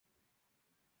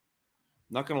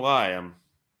Not going to lie, I'm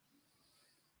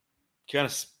kind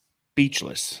of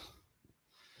speechless,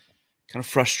 kind of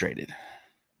frustrated,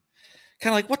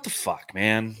 kind of like, what the fuck,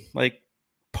 man? Like,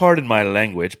 pardon my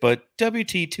language, but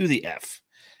WT to the F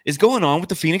is going on with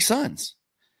the Phoenix Suns.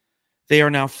 They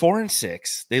are now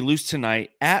 4-6. They lose tonight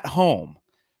at home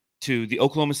to the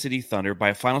Oklahoma City Thunder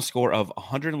by a final score of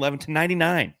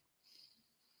 111-99.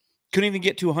 Couldn't even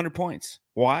get to 100 points.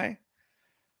 Why?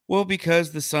 Well,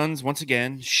 because the Suns, once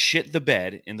again, shit the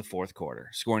bed in the fourth quarter,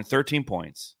 scoring 13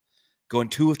 points, going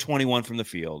 2 of 21 from the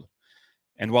field.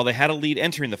 And while they had a lead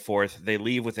entering the fourth, they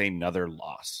leave with another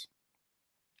loss.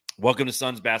 Welcome to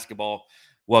Suns basketball.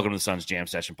 Welcome to the Suns Jam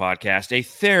Session podcast, a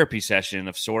therapy session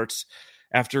of sorts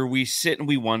after we sit and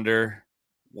we wonder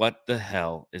what the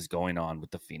hell is going on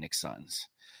with the Phoenix Suns.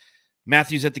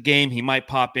 Matthew's at the game. He might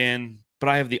pop in, but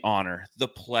I have the honor, the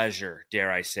pleasure,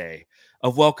 dare I say,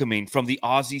 of welcoming from the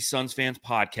Aussie Suns Fans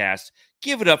podcast.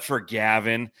 Give it up for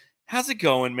Gavin. How's it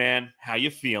going, man? How you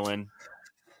feeling?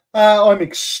 I'm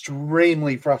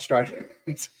extremely frustrated.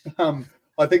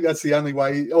 I think that's the only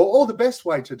way, or the best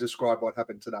way to describe what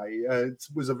happened today. It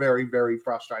was a very, very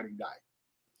frustrating day.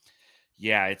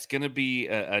 Yeah, it's going to be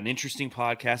an interesting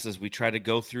podcast as we try to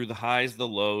go through the highs, the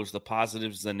lows, the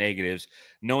positives, the negatives,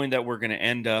 knowing that we're going to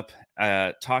end up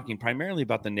talking primarily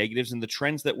about the negatives and the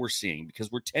trends that we're seeing,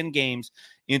 because we're 10 games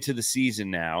into the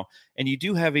season now, and you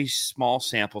do have a small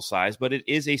sample size, but it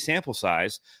is a sample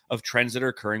size of trends that are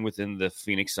occurring within the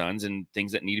Phoenix Suns and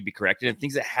things that need to be corrected and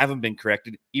things that haven't been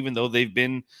corrected, even though they've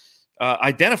been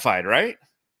identified, right?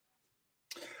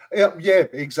 Yeah,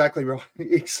 exactly right.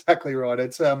 Exactly right.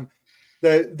 It's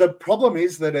The problem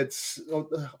is that it's,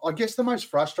 I guess, the most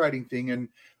frustrating thing. And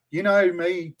you know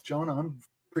me, John, I'm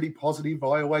pretty positive.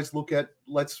 I always look at,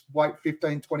 let's wait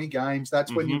 15, 20 games.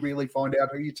 That's when you really find out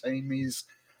who your team is.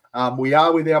 We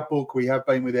are without Book. We have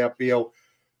been without Beal.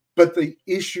 But the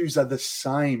issues are the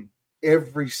same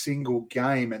every single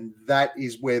game. And that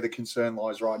is where the concern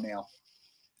lies right now.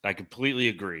 I completely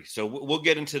agree. So we'll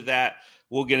get into that.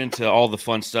 We'll get into all the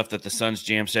fun stuff that the Suns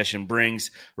Jam Session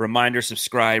brings. Reminder,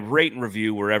 subscribe, rate, and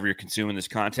review wherever you're consuming this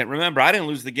content. Remember, I didn't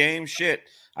lose the game. Shit.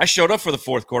 I showed up for the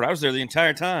fourth quarter. I was there the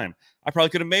entire time. I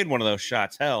probably could have made one of those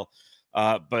shots. Hell.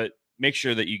 But make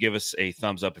sure that you give us a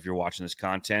thumbs up if you're watching this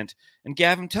content. And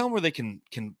Gavin, tell them where they can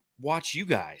watch you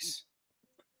guys.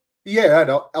 Yeah,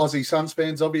 Aussie Suns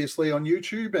Fans, obviously, on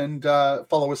YouTube, and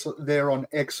follow us there on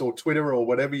X or Twitter or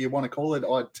whatever you want to call it.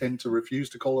 I tend to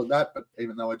refuse to call it that, but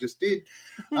even though I just did.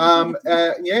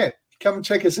 Yeah, come and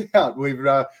check us out.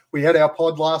 We had our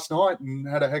pod last night and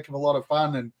had a heck of a lot of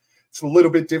fun, and it's a little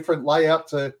bit different layout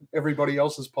to everybody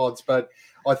else's pods, but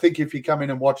I think if you come in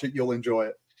and watch it, you'll enjoy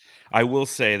it. I will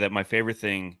say that my favorite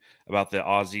thing about the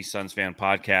Aussie Suns Fan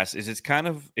podcast is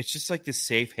it's just like this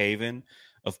safe haven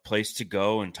of place to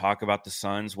go and talk about the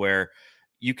Suns, where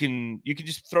you can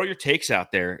just throw your takes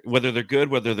out there, whether they're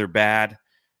good, whether they're bad,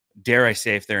 dare I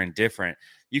say, if they're indifferent.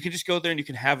 You can just go there and you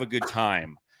can have a good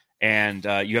time. And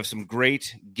you have some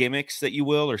great gimmicks that you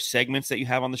will, or segments that you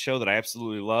have on the show that I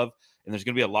absolutely love. And there's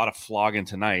going to be a lot of flogging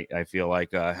tonight, I feel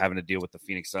like, having to deal with the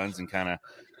Phoenix Suns and kind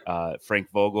of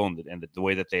Frank Vogel and the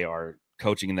way that they are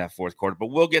coaching in that fourth quarter. But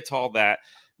we'll get to all that.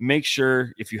 Make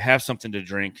sure if you have something to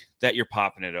drink that you're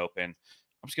popping it open.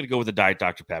 I'm just going to go with a Diet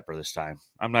Dr. Pepper this time.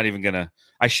 I'm not even going to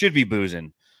 – I should be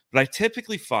boozing. But I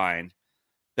typically find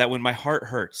that when my heart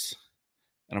hurts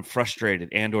and I'm frustrated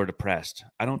and or depressed,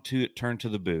 I don't turn to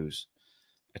the booze.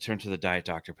 I turn to the Diet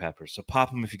Dr. Pepper. So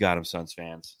pop them if you got them, Suns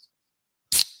fans.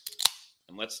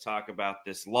 And let's talk about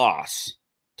this loss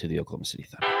to the Oklahoma City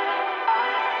Thunder.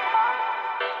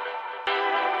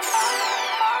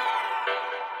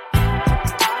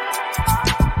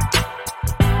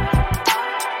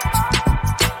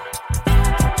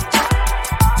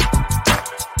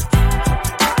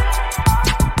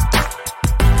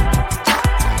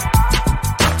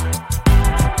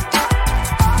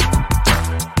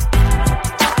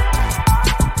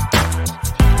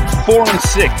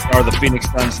 4-6 are the Phoenix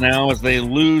Suns now as they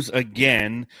lose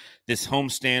again. This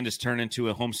homestand has turned into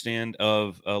a homestand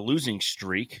of a losing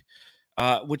streak,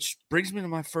 which brings me to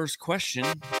my first question.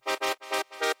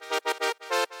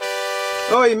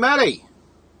 Oi, Matty.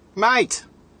 Mate,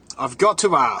 I've got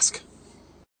to ask.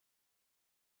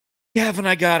 Gavin,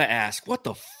 I got to ask, what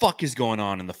the fuck is going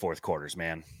on in the fourth quarters,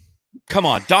 man? Come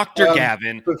on, Dr.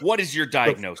 Gavin, what is your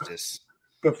diagnosis?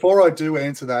 Before I do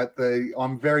answer that,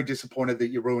 I'm very disappointed that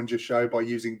you ruined your show by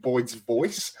using Boyd's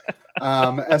voice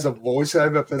as a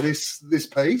voiceover for this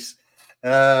piece.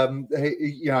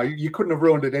 You couldn't have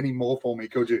ruined it any more for me,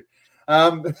 could you?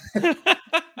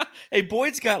 Hey,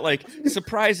 Boyd's got, like,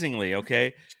 surprisingly,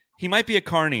 okay, he might be a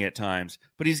carny at times,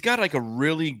 but he's got like a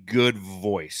really good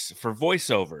voice for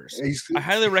voiceovers. I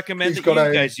highly recommend that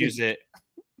you guys use it.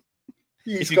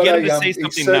 If you get him to say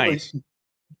something nice.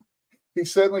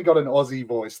 He's certainly got an Aussie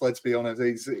voice, let's be honest.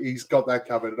 He's got that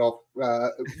covered off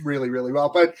really, really well.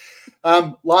 But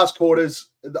last quarters,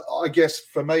 I guess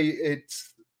for me,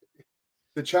 it's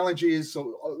the challenge is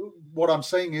what I'm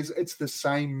seeing is it's the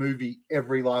same movie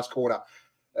every last quarter.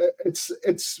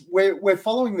 We're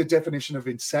following the definition of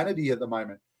insanity at the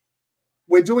moment.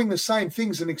 We're doing the same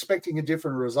things and expecting a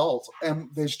different result, and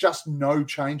there's just no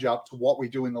change up to what we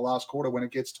do in the last quarter when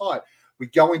it gets tight. We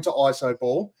go into ISO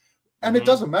ball, and it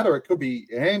doesn't matter. It could be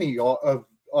any of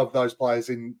those players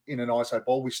in an ISO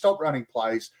ball. We stop running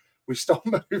plays. We stop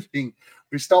moving.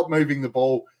 We stop moving the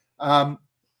ball.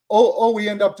 All we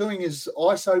end up doing is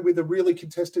ISO with a really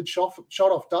contested shot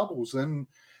off doubles, and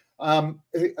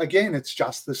again, it's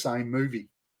just the same movie.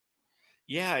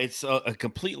 Yeah, it's a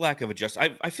complete lack of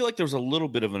adjustment. I feel like there was a little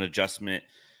bit of an adjustment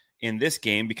in this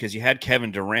game because you had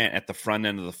Kevin Durant at the front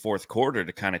end of the fourth quarter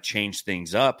to kind of change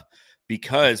things up,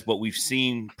 because what we've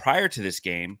seen prior to this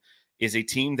game is a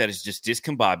team that is just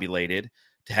discombobulated,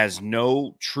 has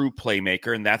no true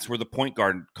playmaker, and that's where the point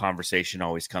guard conversation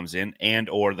always comes in, and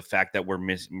or the fact that we're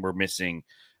missing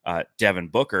Devin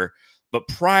Booker. But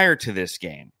prior to this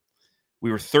game,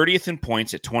 we were 30th in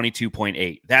points at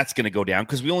 22.8. That's going to go down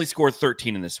because we only scored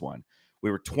 13 in this one.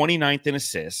 We were 29th in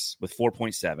assists with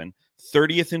 4.7,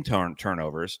 30th in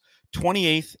turnovers,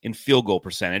 28th in field goal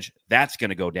percentage. That's going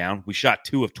to go down. We shot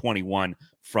 2 of 21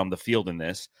 from the field in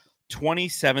this.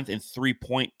 27th in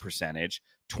three-point percentage,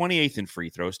 28th in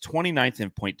free throws, 29th in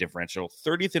point differential,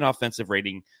 30th in offensive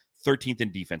rating, 13th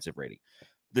in defensive rating.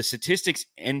 The statistics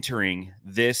entering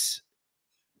this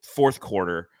fourth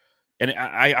quarter, and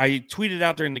I tweeted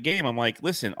out during the game, I'm like,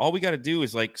 listen, all we got to do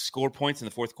is like score points in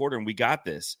the fourth quarter, and we got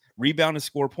this. Rebound and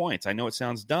score points. I know it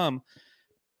sounds dumb.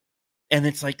 And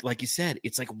it's like you said,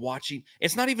 it's like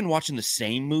it's not even watching the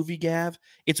same movie, Gav.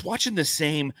 It's watching the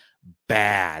same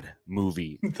bad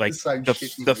movie. Like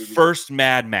the first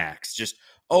Mad Max, just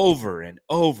over and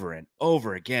over and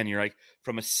over again. You're like,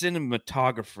 from a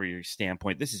cinematography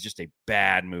standpoint, this is just a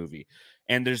bad movie.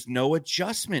 And there's no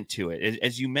adjustment to it.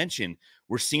 As you mentioned,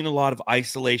 we're seeing a lot of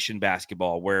isolation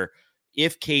basketball where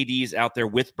if KD is out there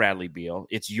with Bradley Beal,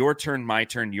 it's your turn, my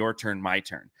turn, your turn, my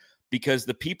turn. Because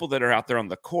the people that are out there on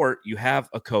the court, you have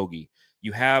Okogie,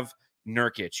 you have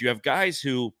Nurkic, you have guys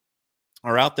who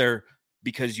are out there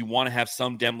because you want to have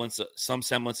some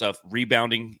semblance of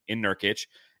rebounding in Nurkic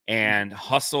and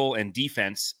hustle and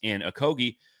defense in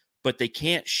Okogie, but they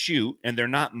can't shoot and they're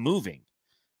not moving.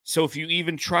 So if you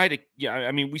even try to,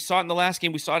 we saw it in the last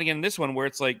game. We saw it again in this one where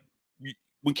it's like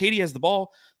when KD has the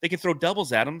ball, they can throw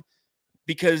doubles at him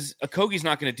because Okogie's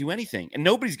not going to do anything and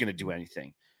nobody's going to do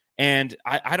anything. And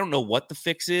I don't know what the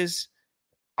fix is.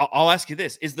 I'll ask you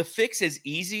this. Is the fix as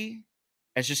easy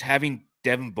as just having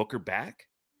Devin Booker back?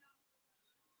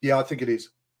 Yeah, I think it is.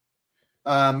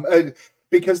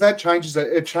 Because that changes it.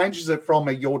 It changes it from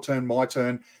a your turn, my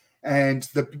turn. And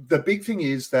the big thing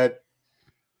is that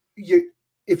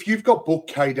if you've got Book,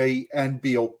 KD, and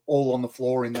Beal all on the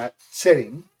floor in that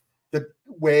setting,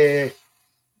 where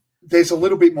there's a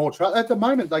little bit more trust. At the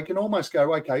moment, they can almost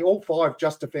go, okay, all five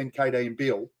just defend KD and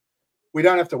Beal. We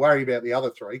don't have to worry about the other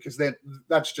three because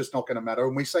that's just not going to matter.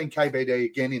 And we've seen KBD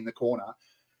again in the corner.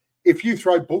 If you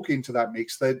throw Book into that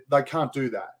mix, they can't do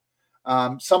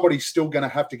that. Somebody's still going to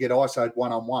have to get ISO'd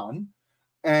one-on-one.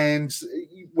 And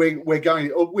we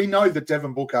know that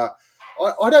Devin Booker,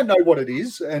 I don't know what it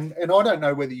is, and I don't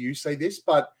know whether you see this,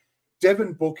 but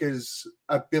Devin Booker's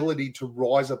ability to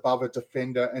rise above a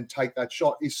defender and take that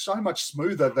shot is so much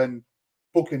smoother than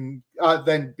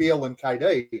than Beal and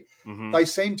KD. Mm-hmm. They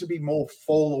seem to be more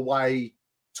fall away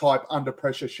type under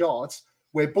pressure shots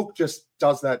where Book just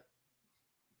does that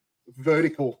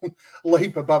vertical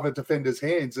leap above a defender's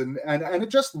hands and it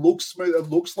just looks smooth. It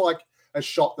looks like a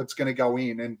shot that's going to go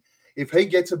in. And if he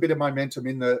gets a bit of momentum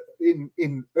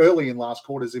in early in last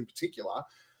quarters in particular,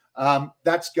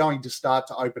 that's going to start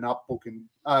to open up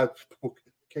Book.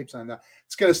 Keep saying that.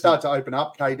 It's going to start to open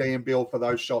up KD and Beal for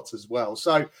those shots as well.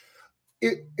 So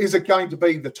is it going to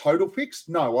be the total fix?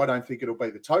 No, I don't think it'll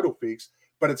be the total fix,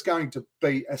 but it's going to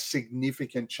be a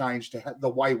significant change to the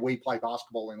way we play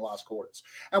basketball in last quarters.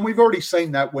 And we've already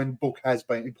seen that when Book has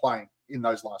been playing in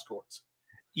those last quarters.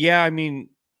 Yeah, I mean,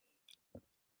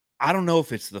 I don't know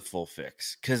if it's the full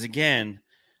fix because, again,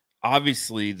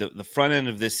 obviously the front end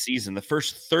of this season, the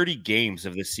first 30 games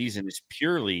of this season is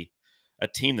purely a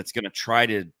team that's going to try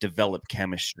to develop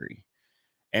chemistry.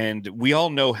 And we all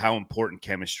know how important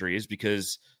chemistry is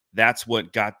because that's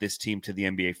what got this team to the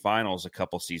NBA Finals a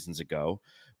couple seasons ago,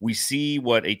 We see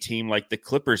what a team like the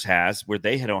Clippers has, where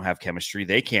they don't have chemistry.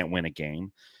 They can't win a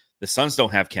game. The Suns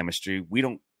don't have chemistry.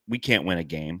 We can't win a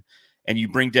game. And you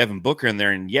bring Devin Booker in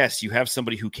there, and yes, you have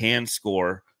somebody who can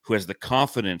score, who has the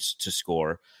confidence to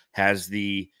score, has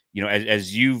the,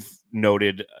 as you've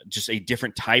noted, just a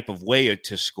different type of way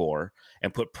to score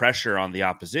and put pressure on the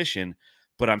opposition.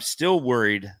 But I'm still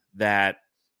worried that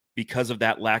because of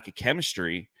that lack of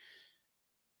chemistry,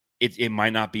 it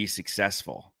might not be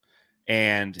successful.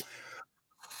 And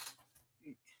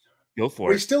go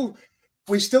for it.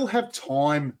 We still have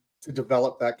time to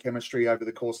develop that chemistry over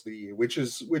the course of the year, which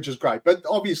is great. But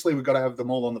obviously we've got to have them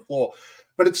all on the floor.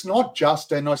 But it's not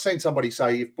just, and I've seen somebody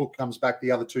say if Book comes back,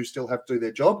 the other two still have to do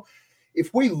their job.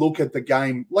 If we look at the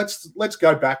game, let's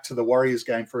go back to the Warriors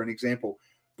game for an example.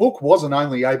 Book wasn't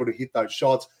only able to hit those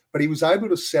shots, but he was able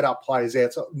to set up players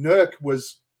out. So Nurk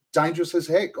was dangerous as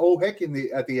heck, at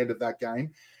the end of that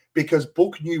game, because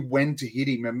Book knew when to hit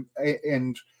him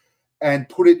and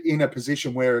put it in a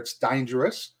position where it's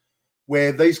dangerous,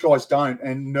 where these guys don't,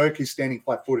 and Nurk is standing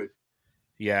flat-footed.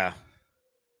 Yeah,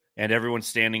 and everyone's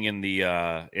standing in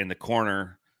the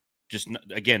corner, just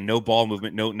again, no ball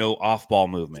movement, no off-ball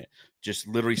movement, just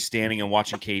literally standing and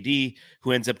watching KD,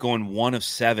 who ends up going 1 of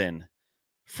 7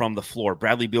 from the floor.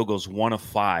 Bradley Beal goes 1 of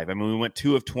 5. I mean, we went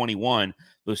 2 of 21.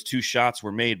 Those 2 shots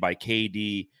were made by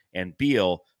KD and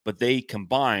Beal, but they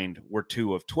combined were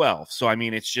 2 of 12. So I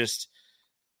mean, it's just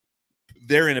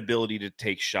their inability to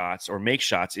take shots or make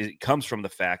shots. It comes from the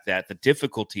fact that the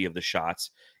difficulty of the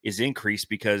shots is increased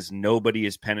because nobody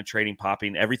is penetrating,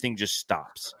 popping. Everything just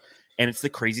stops. And it's the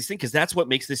craziest thing because that's what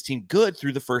makes this team good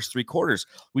through the first 3 quarters.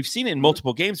 We've seen it in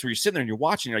multiple games where you're sitting there and you're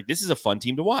watching. You're like, this is a fun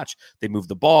team to watch. They move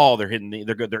the ball. They're hitting.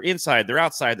 They're good. They're inside. They're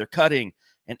outside. They're cutting.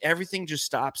 And everything just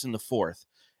stops in the fourth.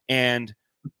 And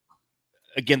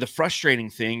again, the frustrating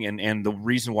thing and the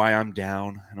reason why I'm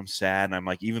down and I'm sad and I'm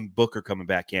like, even Booker coming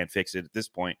back can't fix it at this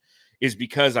point is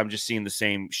because I'm just seeing the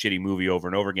same shitty movie over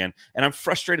and over again. And I'm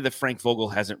frustrated that Frank Vogel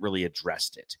hasn't really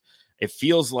addressed it. It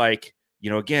feels like,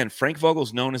 again, Frank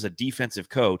Vogel's known as a defensive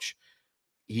coach.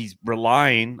 He's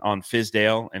relying on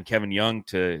Fizdale and Kevin Young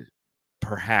to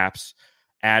perhaps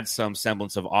add some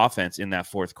semblance of offense in that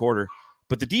fourth quarter.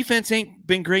 But the defense ain't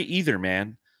been great either,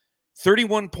 man.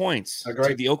 31 points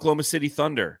to the Oklahoma City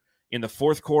Thunder in the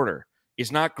fourth quarter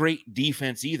is not great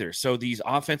defense either. So these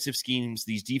offensive schemes,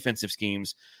 these defensive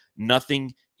schemes,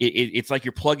 nothing. It's like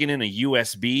you're plugging in a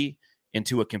USB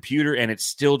into a computer and it's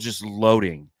still just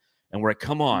loading. And we're like,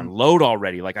 come on, load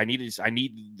already. Like I need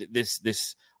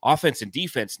this offense and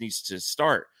defense needs to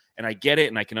start. And I get it.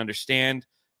 And I can understand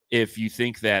if you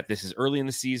think that this is early in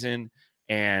the season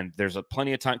and there's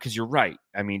plenty of time, because you're right.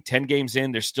 I mean, 10 games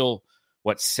in, there's still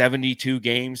 72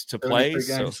 games to play.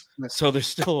 So there's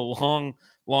still a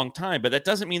long time, but that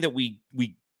doesn't mean that we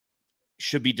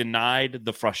should be denied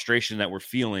the frustration that we're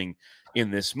feeling in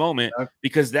this moment,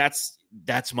 because that's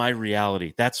my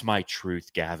reality. That's my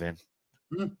truth, Gavin.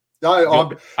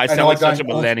 No, I sound like such a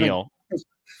millennial.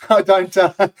 I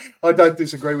don't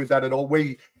disagree with that at all.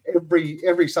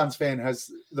 Every Suns fan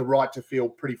has the right to feel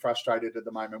pretty frustrated at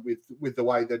the moment with the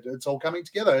way that it's all coming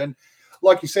together. And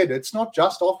like you said, it's not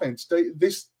just offense.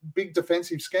 This big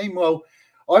defensive scheme, well,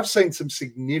 I've seen some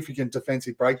significant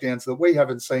defensive breakdowns that we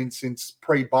haven't seen since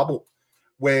pre-bubble,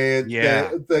 where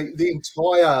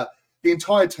the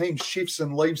entire team shifts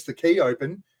and leaves the key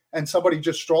open and somebody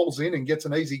just strolls in and gets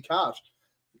an easy cut.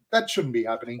 That shouldn't be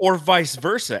happening. Or vice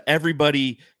versa.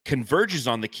 Everybody converges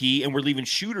on the key and we're leaving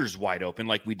shooters wide open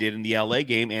like we did in the LA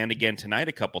game and again tonight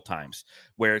a couple times,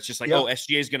 where it's just like, oh,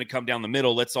 SGA is going to come down the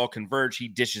middle. Let's all converge. He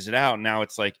dishes it out. And now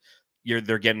it's like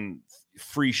they're getting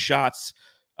free shots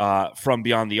from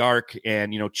beyond the arc.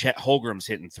 And, Chet Holmgren's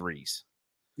hitting threes.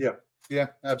 Yeah,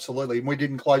 absolutely. And we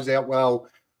didn't close out well.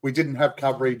 We didn't have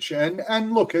coverage.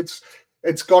 And look,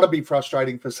 it's got to be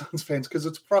frustrating for Suns fans because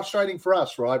it's frustrating for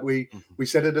us, right? We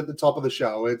said it at the top of the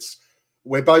show.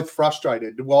 We're both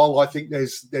frustrated. While I think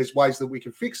there's ways that we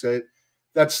can fix it,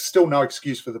 that's still no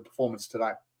excuse for the performance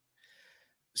today.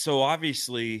 So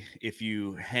obviously, if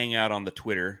you hang out on the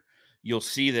Twitter, you'll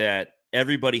see that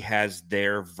everybody has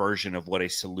their version of what a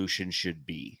solution should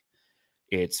be.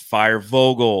 It's fire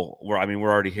Vogel. We're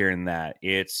already hearing that.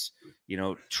 It's,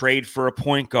 trade for a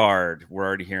point guard. We're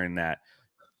already hearing that.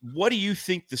 What do you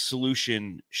think the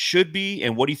solution should be,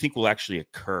 and what do you think will actually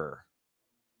occur?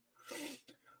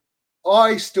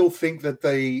 I still think that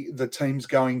the team's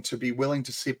going to be willing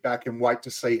to sit back and wait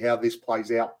to see how this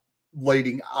plays out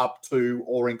leading up to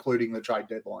or including the trade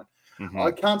deadline.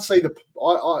 I can't see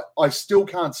I still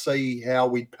can't see how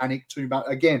we panic too much.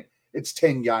 Again, it's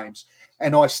 10 games.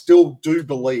 And I still do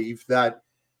believe that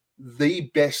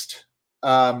the best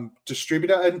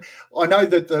distributor. And I know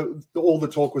that all the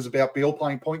talk was about Beal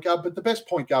playing point guard, but the best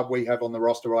point guard we have on the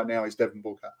roster right now is Devin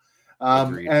Booker.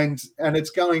 And it's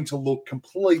going to look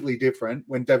completely different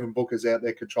when Devin Booker's out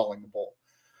there controlling the ball.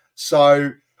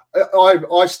 So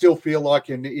I still feel like,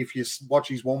 and if you watch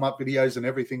his warm-up videos and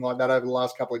everything like that over the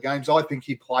last couple of games, I think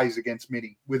he plays against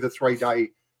Minnie with a 3-day.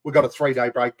 We've got a 3-day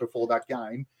break before that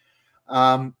game.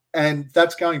 And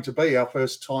that's going to be our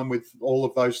first time with all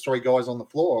of those three guys on the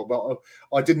floor. But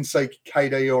I didn't see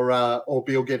KD or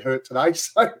Beal get hurt today,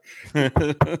 so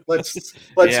let's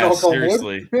knock on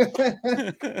wood.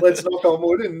 Let's knock on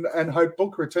wood and hope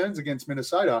Book returns against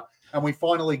Minnesota, and we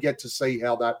finally get to see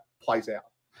how that plays out.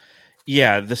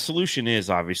 Yeah, the solution is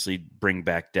obviously bring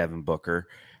back Devin Booker.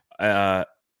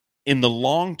 In the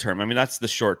long term, I mean, that's the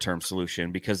short-term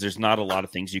solution because there's not a lot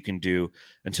of things you can do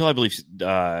until I believe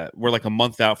we're like a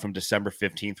month out from December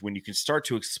 15th when you can start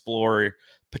to explore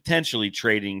potentially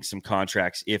trading some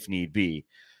contracts if need be.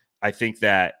 I think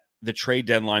that the trade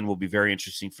deadline will be very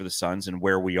interesting for the Suns and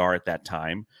where we are at that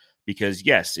time because,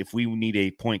 yes, if we need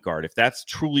a point guard, if that's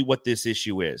truly what this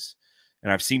issue is,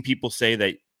 and I've seen people say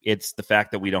that it's the fact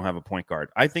that we don't have a point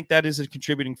guard, I think that is a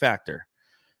contributing factor.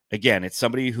 Again, it's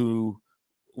somebody who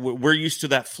we're used to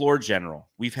that floor general.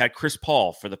 We've had Chris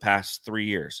Paul for the past 3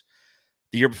 years.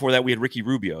 The year before that, we had Ricky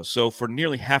Rubio. So for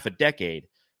nearly half a decade,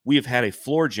 we have had a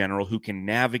floor general who can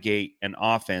navigate an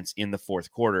offense in the fourth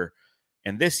quarter.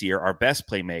 And this year, our best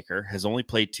playmaker has only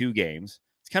played 2 games.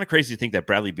 It's kind of crazy to think that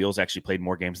Bradley Beal's actually played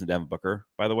more games than Devin Booker,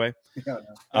 by the way.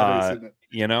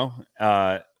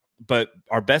 But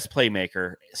our best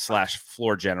playmaker /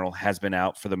 floor general has been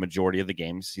out for the majority of the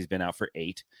games. He's been out for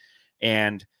 8.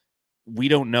 And we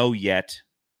don't know yet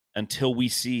until we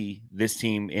see this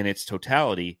team in its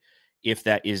totality if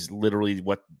that is literally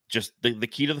what just the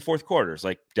key to the fourth quarter is.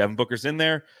 Like Devin Booker's in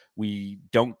there. We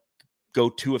don't go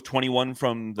 2 of 21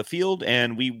 from the field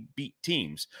and we beat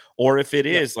teams. Or if it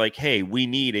is like, hey, we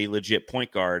need a legit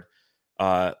point guard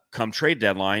come trade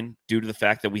deadline due to the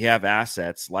fact that we have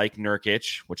assets like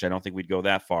Nurkic, which I don't think we'd go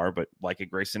that far, but like a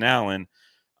Grayson Allen,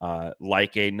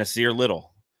 like a Nasir Little.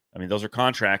 I mean, those are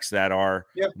contracts that are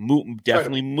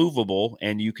definitely movable,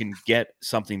 and you can get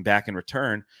something back in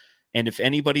return. And if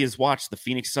anybody has watched the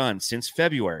Phoenix Suns since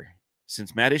February,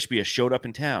 since Matt Ishbia showed up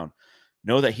in town,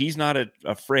 know that he's not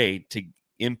afraid to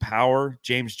empower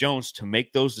James Jones to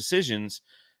make those decisions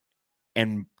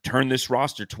and turn this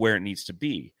roster to where it needs to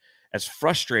be. As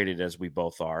frustrated as we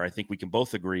both are, I think we can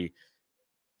both agree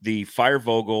the fire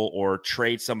Vogel or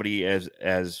trade somebody as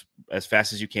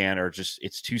fast as you can, or just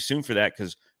it's too soon for that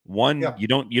because one, you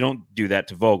don't do that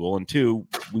to Vogel, and 2,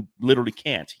 we literally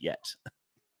can't yet.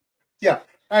 Yeah,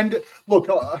 and look,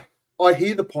 I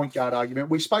hear the point guard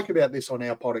argument. We spoke about this on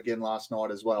our pod again last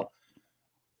night as well.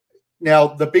 Now,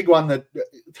 the big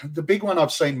one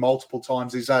I've seen multiple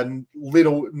times is a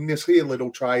little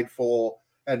trade for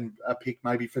and a pick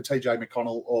maybe for TJ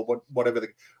McConnell or whatever.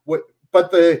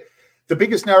 But the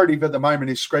biggest narrative at the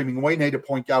moment is screaming, "We need a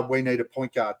point guard. We need a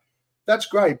point guard." That's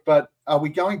great, but are we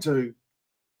going to?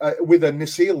 With a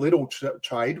Nasir Little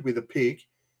trade with a pick,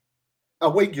 are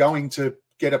we going to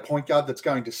get a point guard that's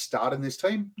going to start in this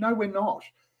team? No, we're not.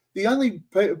 The only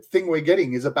thing we're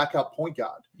getting is a backup point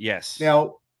guard. Yes.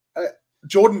 Now,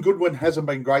 Jordan Goodwin hasn't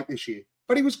been great this year,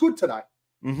 but he was good today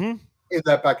in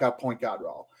that backup point guard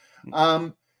role.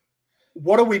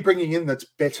 What are we bringing in that's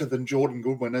better than Jordan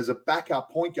Goodwin as a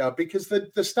backup point guard? Because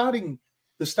the starting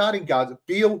guards,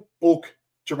 Beal, Book,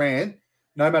 Durant,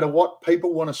 no matter what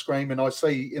people want to scream, and I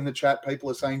see in the chat people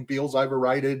are saying Beal's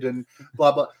overrated and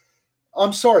blah, blah.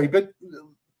 I'm sorry, but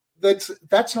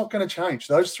that's not going to change.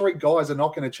 Those 3 guys are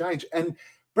not going to change. And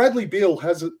Bradley Beal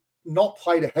has not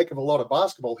played a heck of a lot of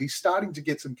basketball. He's starting to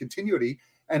get some continuity.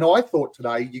 And I thought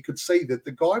today you could see that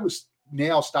the guy was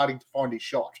now starting to find his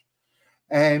shot.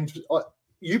 And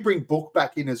you bring Book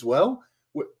back in as well,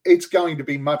 it's going to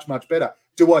be much, much better.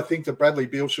 Do I think that Bradley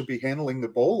Beal should be handling the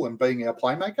ball and being our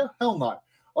playmaker? Hell no.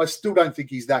 I still don't think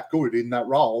he's that good in that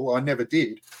role. I never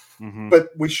did. But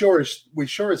we sure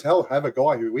as hell have a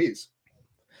guy who is.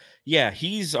 Yeah,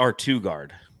 he's our 2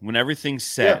 guard. When everything's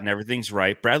set and everything's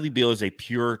right, Bradley Beal is a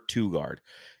pure 2 guard.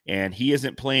 And he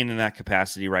isn't playing in that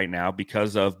capacity right now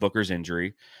because of Booker's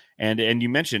injury. And you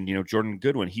mentioned, Jordan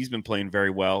Goodwin, he's been playing very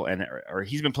well, or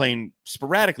he's been playing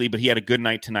sporadically, but he had a good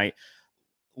night tonight,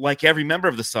 like every member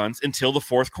of the Suns, until the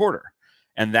fourth quarter.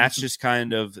 And that's just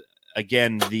kind of,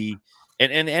 again,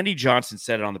 and Andy Johnson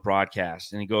said it on the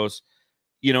broadcast, and he goes,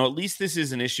 at least this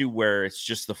is an issue where it's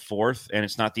just the fourth and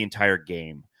it's not the entire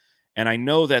game. And I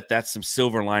know that that's some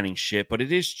silver lining shit, but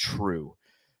it is true.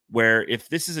 where if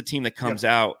this is a team that comes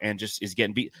out and just is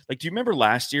getting beat, like, do you remember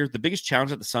last year, the biggest challenge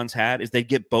that the Suns had is they'd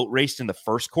get boat raced in the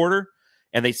first quarter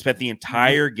and they spent the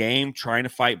entire game trying to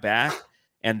fight back.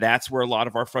 And that's where a lot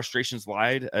of our frustrations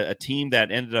lied. A team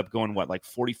that ended up going,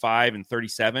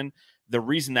 45-37. The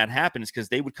reason that happened is because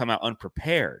they would come out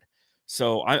unprepared.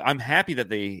 So I'm happy that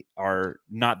they are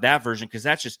not that version, because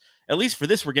that's just, at least for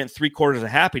this, we're getting 3 quarters of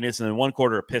happiness and then 1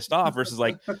 quarter of pissed off versus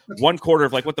like 1 quarter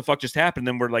of like, what the fuck just happened?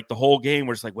 Then we're like the whole game,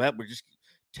 we're just like, well,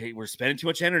 we're spending too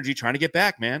much energy trying to get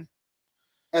back, man.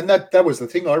 And that was the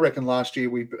thing. I reckon last year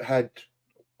we had,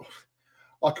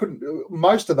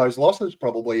 most of those losses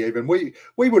probably even, we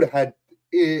would have had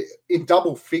in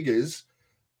double figures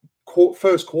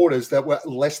first quarters that were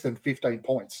less than 15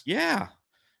 points. Yeah.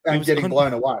 And getting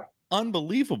blown away.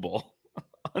 Unbelievable.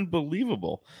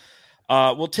 Unbelievable.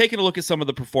 Well, taking a look at some of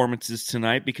the performances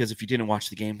tonight, because if you didn't watch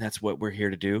the game, that's what we're here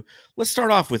to do. Let's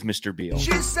start off with Mr. Beal.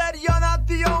 She said, you're not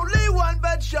the only one,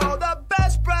 but you're the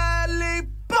best, Bradley.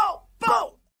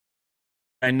 Bo.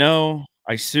 I know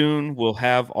I soon will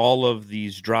have all of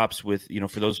these drops with,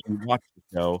 for those who watch the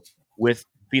show, with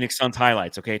Phoenix Suns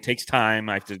highlights. Okay. It takes time.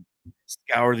 I have to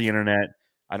scour the internet.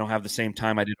 I don't have the same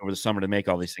time I did over the summer to make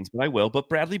all these things, but I will. But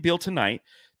Bradley Beal tonight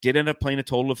did end up playing a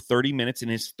total of 30 minutes in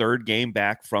his third game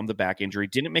back from the back injury.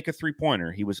 Didn't make a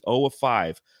three-pointer. He was 0 of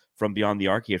 5 from beyond the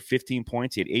arc. He had 15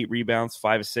 points. He had 8 rebounds,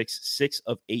 5 of 6, 6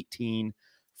 of 18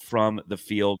 from the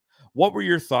field. What were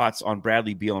your thoughts on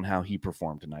Bradley Beal and how he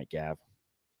performed tonight, Gav?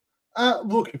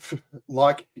 Look,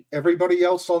 like everybody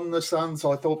else on the Suns,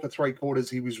 I thought for 3 quarters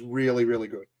he was really, really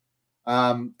good.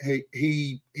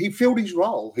 He filled his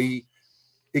role. He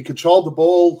controlled the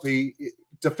ball.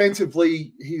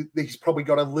 Defensively, he's probably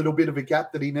got a little bit of a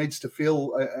gap that he needs to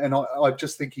fill, and I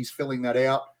just think he's filling that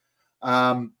out.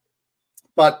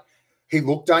 But he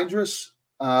looked dangerous.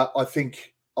 I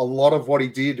think a lot of what he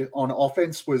did on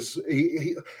offense was,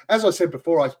 he as I said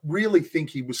before, I really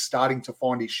think he was starting to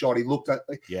find his shot. He looked at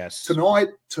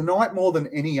tonight more than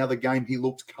any other game. He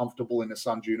looked comfortable in a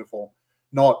Suns uniform,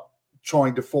 not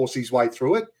trying to force his way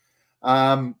through it.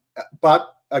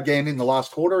 But again, in the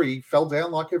last quarter, he fell down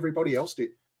like everybody else did.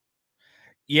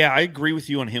 Yeah, I agree with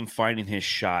you on him finding his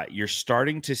shot. You're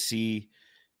starting to see,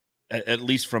 at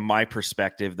least from my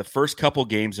perspective, the first couple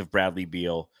games of Bradley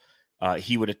Beal,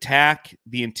 he would attack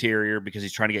the interior because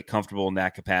he's trying to get comfortable in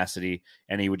that capacity,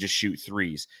 and he would just shoot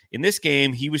threes. In this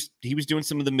game, he was doing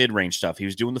some of the mid-range stuff. He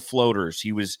was doing the floaters.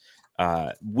 He was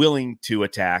willing to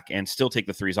attack and still take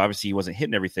the threes. Obviously, he wasn't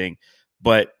hitting everything,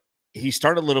 but he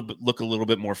started look a little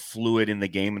bit more fluid in the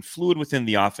game and fluid within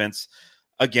the offense.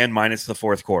 Again, minus the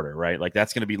fourth quarter, right? Like,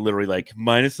 that's going to be literally like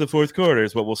minus the fourth quarter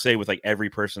is what we'll say with like every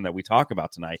person that we talk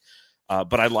about tonight.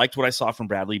 But I liked what I saw from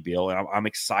Bradley Beal, and I'm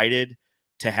excited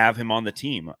to have him on the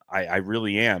team. I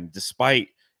really am, despite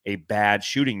a bad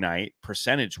shooting night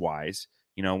percentage-wise.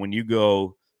 When you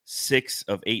go 6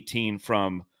 of 18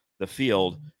 from the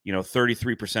field,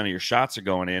 33% of your shots are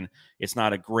going in. It's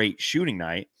not a great shooting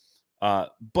night.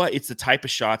 But it's the type of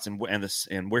shots and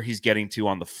where he's getting to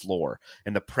on the floor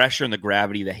and the pressure and the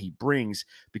gravity that he brings,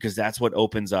 because that's what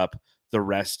opens up the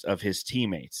rest of his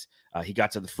teammates. He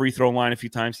got to the free throw line a few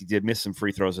times. He did miss some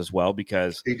free throws as well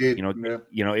because he did.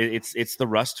 It's the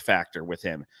rust factor with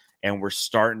him, and we're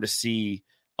starting to see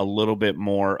a little bit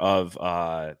more of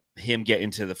him get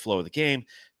into the flow of the game.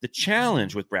 The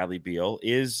challenge with Bradley Beal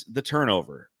is the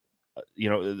turnover.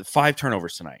 The 5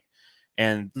 turnovers tonight.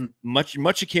 And much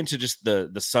akin to just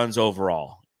the Suns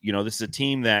overall. This is a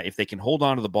team that if they can hold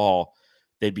on to the ball,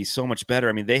 they'd be so much better.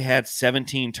 I mean, they had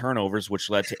 17 turnovers, which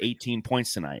led to 18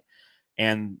 points tonight.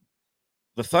 And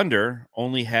the Thunder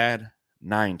only had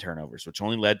 9 turnovers, which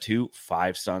only led to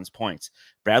 5 Suns points.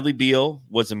 Bradley Beal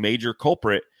was a major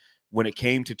culprit when it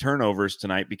came to turnovers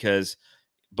tonight, because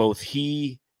both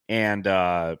he and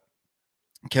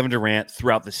Kevin Durant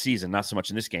throughout the season, not so much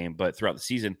in this game, but throughout the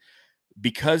season,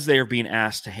 because they are being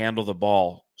asked to handle the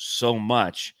ball so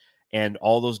much, and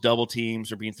all those double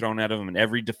teams are being thrown at them, and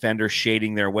every defender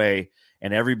shading their way,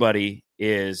 and everybody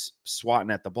is swatting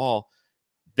at the ball,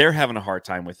 they're having a hard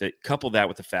time with it. Couple that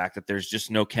with the fact that there's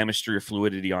just no chemistry or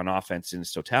fluidity on offense in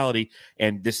its totality,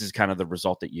 and this is kind of the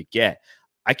result that you get.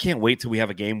 I can't wait till we have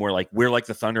a game where we're like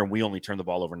the Thunder and we only turn the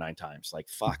ball over 9 times. Like,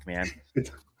 fuck, man.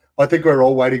 I think we're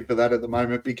all waiting for that at the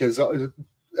moment because,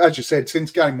 as you said, since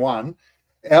game 1,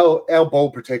 our ball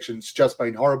protection's just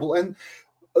been horrible. And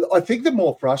I think the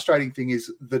more frustrating thing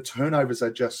is the turnovers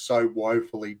are just so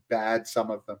woefully bad,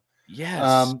 some of them.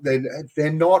 Yes.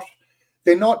 They're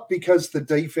not because the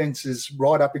defense is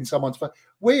right up in someone's face.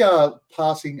 We are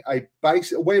passing a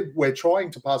base. We're trying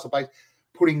to pass a base.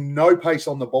 putting no pace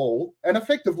on the ball and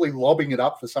effectively lobbing it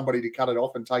up for somebody to cut it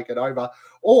off and take it over,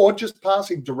 or just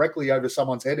passing directly over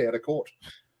someone's head out of court.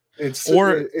 It's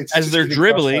as they're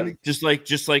dribbling, frustrating.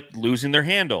 just like losing their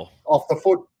handle Off the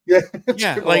foot. Yeah.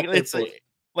 Yeah, like it's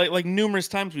like numerous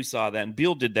times we saw that, and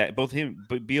Beal did that. Both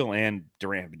Beal and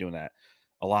Durant have been doing that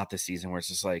a lot this season, where it's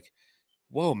just like,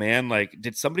 whoa, man, like,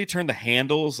 did somebody turn the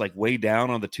handles like way down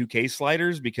on the 2K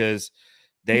sliders, because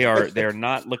they're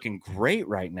not looking great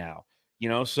right now, you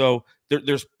know? So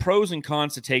there's pros and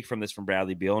cons to take from this from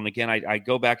Bradley Beal. And again, I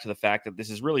go back to the fact that this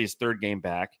is really his third game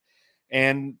back,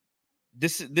 and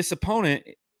this opponent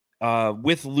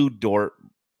with Lou Dort,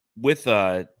 with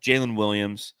Jalen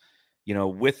Williams, you know,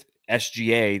 with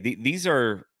SGA,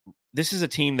 this is a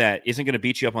team that isn't going to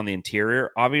beat you up on the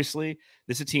interior. Obviously,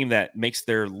 this is a team that makes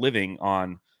their living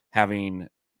on having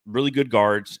really good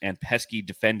guards and pesky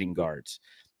defending guards.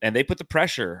 And they put the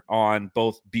pressure on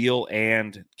both Beal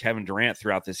and Kevin Durant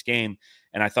throughout this game.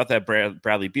 And I thought that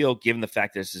Bradley Beal, given the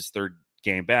fact that it's his third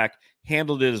game back,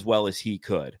 handled it as well as he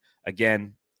could.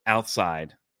 Again,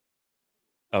 outside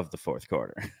of the fourth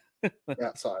quarter.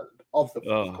 Outside of the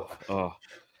fourth quarter.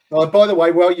 By the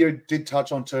way, well, you did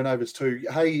touch on turnovers too.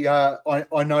 Hey,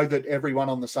 I know that everyone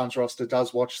on the Suns roster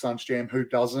does watch Suns Jam. Who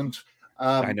doesn't?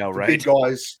 I know, right? Big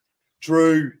guys,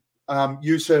 Drew,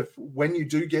 Yusuf, when you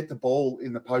do get the ball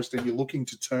in the post and you're looking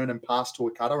to turn and pass to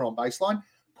a cutter on baseline,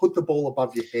 put the ball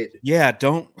above your head. Yeah,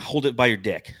 don't hold it by your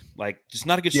dick. Like, just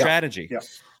not a good strategy. Yeah.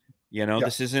 You know,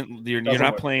 this isn't you're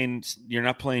not playing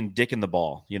dick in the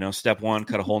ball. You know, step one,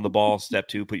 cut a hole in the ball. Step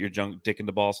two, put your dick in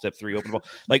the ball. Step three, open the ball.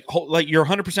 Like you're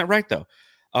 100% right though.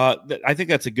 I think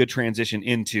that's a good transition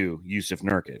into Yusuf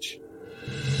Nurkic.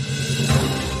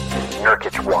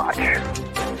 Nurkic watch.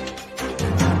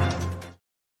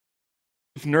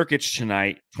 Nurkic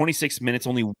tonight, 26 minutes,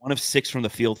 only 1 of 6 from the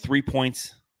field, 3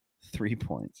 points,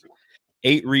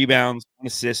 8 rebounds, 1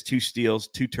 assist, 2 steals,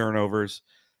 2 turnovers,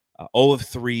 0 of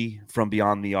 3 from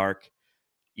beyond the arc.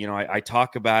 You know, I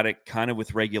talk about it kind of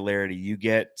with regularity. You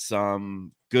get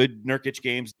some good Nurkic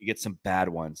games, you get some bad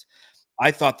ones. I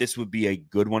thought this would be a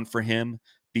good one for him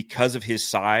because of his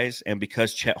size and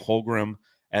because Chet Holmgren,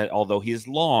 although he is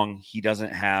long, he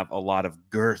doesn't have a lot of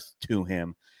girth to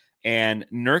him. And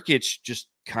Nurkic just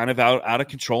kind of out of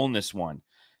control in this one.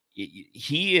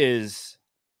 He is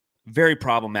very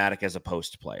problematic as a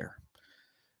post player.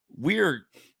 We're,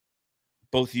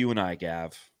 both you and I,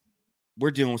 Gav, we're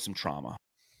dealing with some trauma.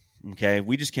 Okay.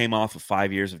 We just came off of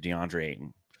 5 years of DeAndre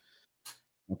Ayton.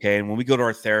 Okay. And when we go to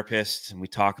our therapist and we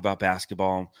talk about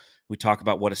basketball, we talk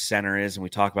about what a center is, and we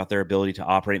talk about their ability to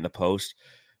operate in the post,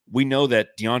 we know that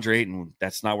DeAndre Ayton,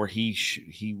 that's not where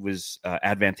he was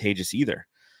advantageous either.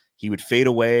 He would fade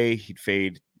away. He'd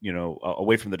fade,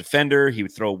 away from the defender. He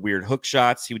would throw weird hook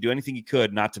shots. He would do anything he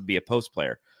could not to be a post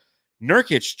player.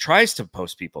 Nurkic tries to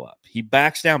post people up. He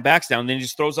backs down, and then he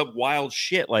just throws up wild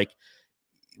shit. Like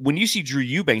when you see Drew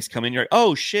Eubanks come in, you're like,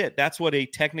 oh shit, that's what a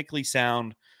technically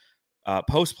sound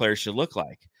post player should look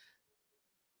like.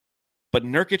 But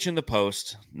Nurkic in the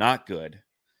post, not good.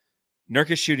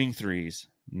 Nurkic shooting threes,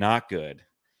 not good.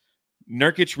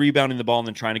 Nurkic rebounding the ball and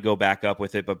then trying to go back up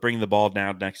with it, but bringing the ball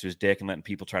down next to his dick and letting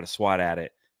people try to swat at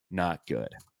it, not good.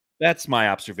 That's my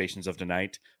observations of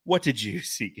tonight. What did you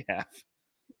see, Gav?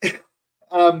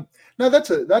 No,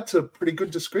 that's a pretty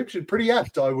good description. Pretty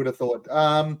apt, I would have thought.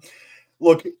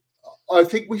 Look, I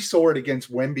think we saw it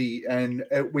against Wemby, and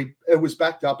it was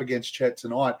backed up against Chet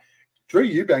tonight. Drew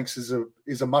Eubanks is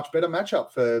a much better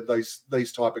matchup for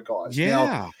these type of guys.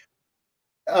 Yeah.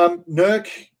 Now, Nurk,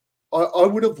 I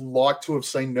would have liked to have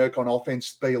seen Nurk on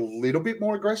offense be a little bit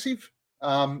more aggressive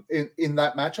in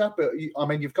that matchup. But, I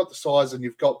mean, you've got the size, and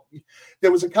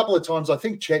there was a couple of times, I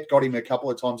think Chet got him a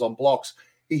couple of times on blocks.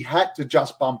 He had to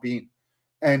just bump in,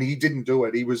 and he didn't do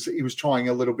it. He was trying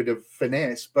a little bit of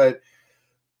finesse. But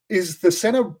is the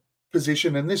center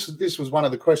position, and this was one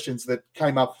of the questions that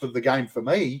came up for the game for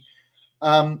me,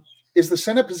 is the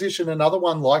center position another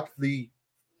one like the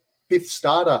fifth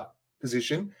starter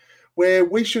position, where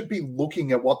we should be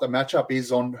looking at what the matchup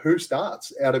is on who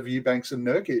starts out of Eubanks and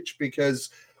Nurkic, because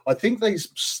I think these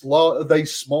smaller,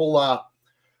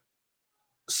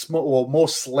 or more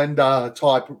slender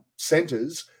type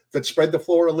centers that spread the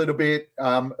floor a little bit,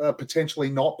 potentially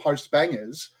not post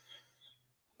bangers.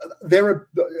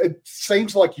 It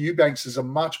seems like Eubanks is a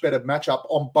much better matchup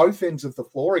on both ends of the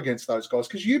floor against those guys,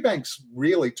 because Eubanks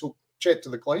really took Chet to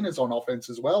the cleaners on offense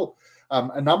as well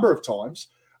a number of times.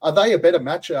 Are they a better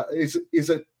matchup?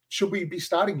 Should we be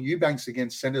starting Eubanks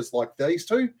against centers like these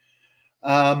two,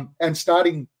 and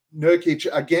starting Nurkic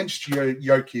against your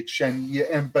Jokic and your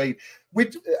Embiid,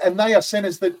 and they are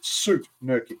centers that suit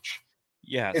Nurkic?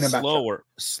 Yeah, in a matchup.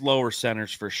 slower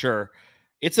centers for sure.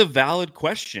 It's a valid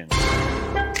question.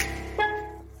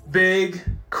 Big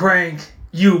Crank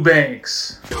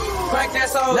Eubanks. Crank that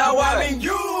soul, now I mean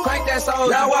you. Crank that soul,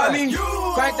 now I mean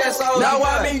you. Crank that soul, now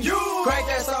I mean you. Crank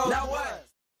that soul, now what?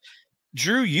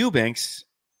 Drew Eubanks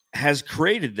has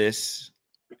created this,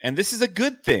 and this is a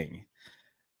good thing.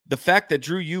 The fact that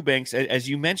Drew Eubanks, as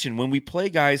you mentioned, when we play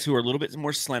guys who are a little bit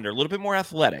more slender, a little bit more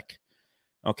athletic,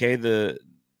 okay, the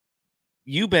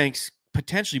Eubanks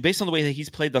potentially, based on the way that he's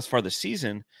played thus far this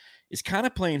season, is kind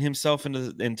of playing himself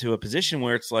into a position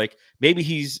where it's like maybe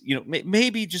he's,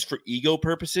 maybe just for ego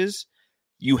purposes,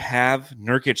 you have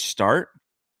Nurkic start,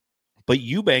 but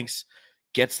Eubanks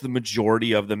gets the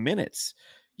majority of the minutes.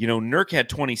 Nurk had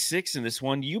 26 in this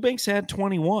one. Eubanks had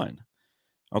 21.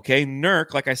 Okay,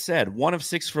 Nurk, like I said, 1 of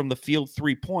 6 from the field,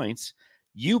 3 points.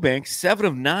 Eubanks, 7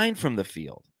 of 9 from the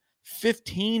field,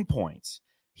 15 points.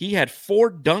 He had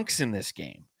 4 dunks in this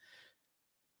game.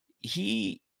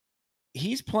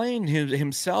 He's playing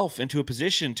himself into a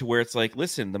position to where it's like,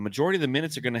 listen, the majority of the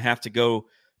minutes are going to have to go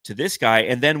to this guy.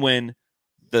 And then when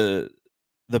the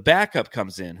backup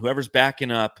comes in, whoever's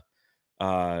backing up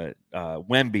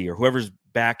Wemby or whoever's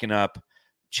backing up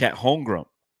Chet Holmgren,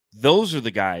 those are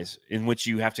the guys in which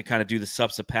you have to kind of do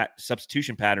the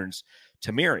substitution patterns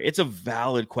to mirror. It's a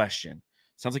valid question.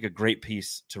 Sounds like a great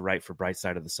piece to write for Bright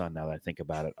Side of the Sun now that I think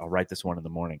about it. I'll write this one in the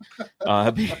morning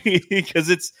because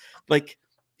it's like,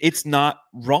 it's not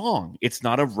wrong. It's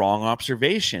not a wrong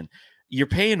observation. You're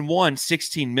paying one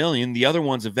 $16 million. The other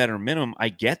one's a veteran minimum. I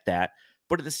get that.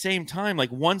 But at the same time,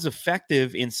 like one's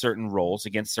effective in certain roles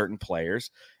against certain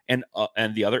players and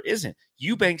the other isn't.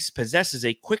 Eubanks possesses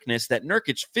a quickness that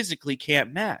Nurkic physically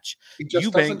can't match. He just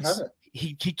Eubanks, doesn't have it.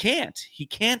 He can't. He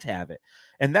can't have it.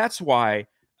 And that's why,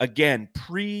 again,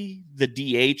 pre the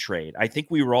DA trade, I think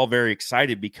we were all very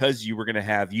excited because you were going to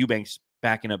have Eubanks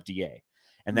backing up DA.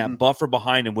 And that buffer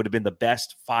behind him would have been the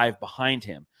best 5 behind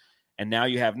him. And now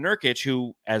you have Nurkic,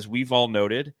 who, as we've all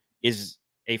noted, is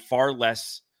a far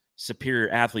less superior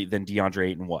athlete than DeAndre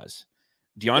Ayton was.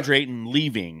 DeAndre Ayton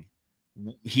leaving,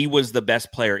 he was the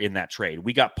best player in that trade.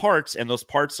 We got parts, and those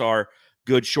parts are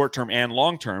good short-term and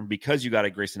long-term because you got a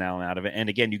Grayson Allen out of it. And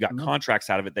again, you got contracts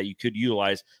out of it that you could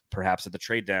utilize perhaps at the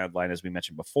trade deadline, as we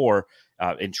mentioned before,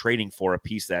 in trading for a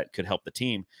piece that could help the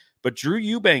team. But Drew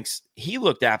Eubanks, he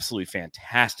looked absolutely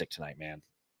fantastic tonight, man.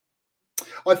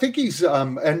 I think he's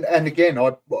and again,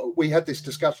 we had this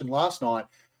discussion last night,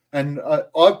 and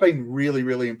I've been really,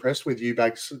 really impressed with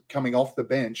Eubanks coming off the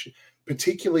bench,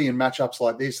 particularly in matchups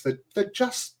like this that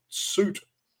just suit.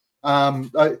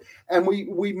 And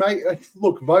we may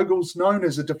look. Vogel's known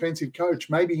as a defensive coach.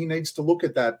 Maybe he needs to look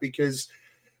at that because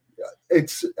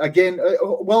it's again. It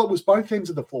was both ends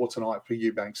of the floor tonight for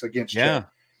Eubanks against Chet.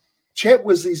 Chet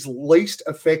was his least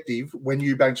effective when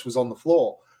Eubanks was on the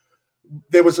floor.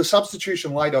 There was a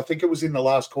substitution late. I think it was in the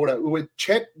last quarter. Where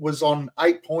Chet was on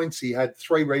 8 points. He had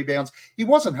 3 rebounds. He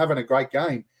wasn't having a great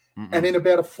game. And in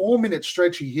about a 4-minute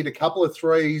stretch, he hit a couple of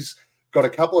threes, got a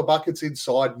couple of buckets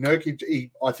inside. Nurk,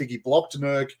 I think he blocked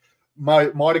Nurk,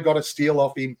 might have got a steal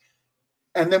off him.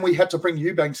 And then we had to bring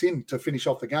Eubanks in to finish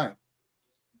off the game.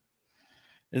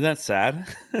 Isn't that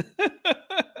sad?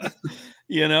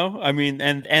 I mean,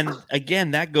 and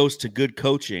again, that goes to good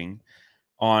coaching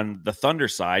on the Thunder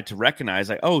side to recognize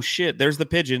like, oh shit, there's the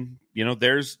pigeon,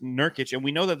 there's Nurkic. And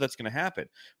we know that that's going to happen.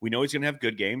 We know he's going to have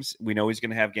good games. We know he's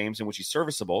going to have games in which he's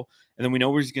serviceable. And then we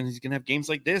know he's going to have games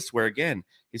like this, where again,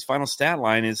 his final stat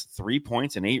line is 3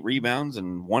 points and 8 rebounds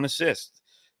and 1 assist.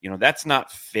 That's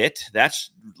not fit.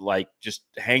 That's like just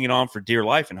hanging on for dear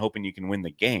life and hoping you can win the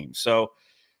game. So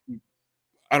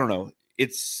I don't know.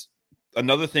 It's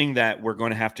another thing that we're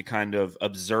going to have to kind of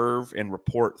observe and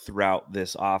report throughout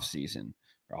this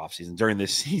during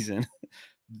this season.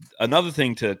 Another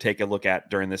thing to take a look at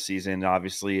during this season,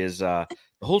 obviously, is the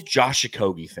whole Josh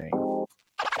Okogie thing.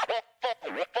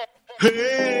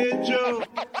 Hey, Joe.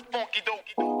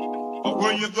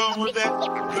 Where you going with that?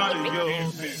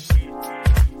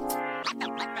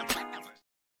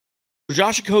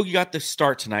 Josh Okogie got the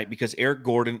start tonight because Eric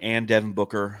Gordon and Devin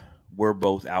Booker were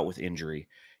both out with injury.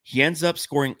 He ends up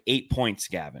scoring 8 points,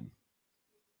 Gavin.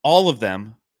 All of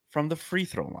them from the free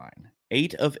throw line.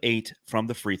 8 of 8 from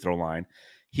the free throw line.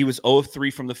 He was 0 of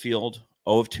 3 from the field,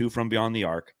 0 of 2 from beyond the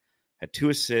arc. Had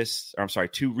 2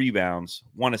 rebounds,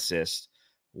 1 assist,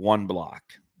 1 block,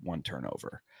 1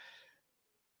 turnover.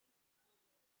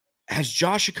 Has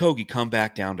Josh Okogie come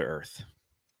back down to earth?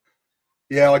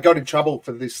 Yeah, I got in trouble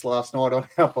for this last night on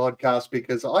our podcast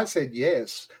because I said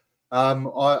yes. I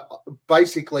love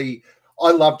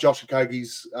Josh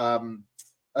Okogie's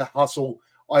hustle.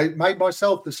 I made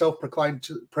myself the self-proclaimed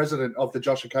president of the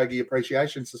Josh Okogie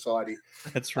Appreciation Society.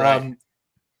 That's right.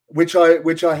 Which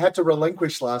I had to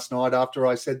relinquish last night after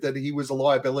I said that he was a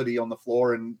liability on the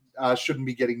floor and shouldn't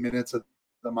be getting minutes at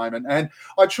the moment. And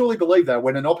I truly believe that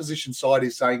when an opposition side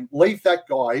is saying, leave that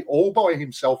guy all by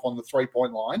himself on the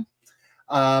three-point line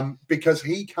because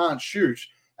he can't shoot,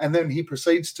 and then he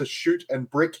proceeds to shoot and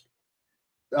brick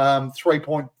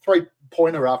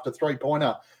three-pointer after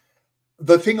three-pointer.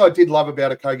 The thing I did love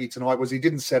about Okogie tonight was he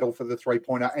didn't settle for the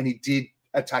three-pointer, and he did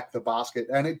attack the basket,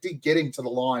 and it did get him to the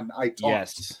line 8 times.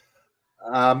 Yes.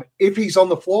 If he's on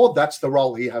the floor, that's the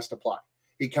role he has to play.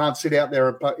 He can't sit out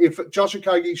there. But if Josh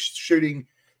Okogie's shooting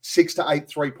 6 to 8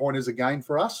 3-pointers a game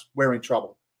for us, we're in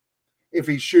trouble. If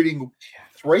he's shooting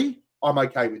 3, I'm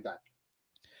okay with that.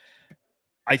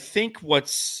 I think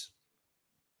what's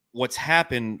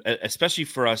happened, especially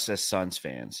for us as Suns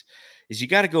fans, is you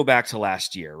got to go back to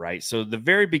last year, right? So the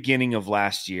very beginning of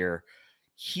last year,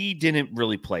 he didn't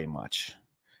really play much,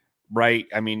 right?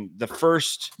 I mean, the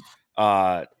first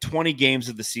 20 games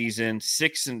of the season,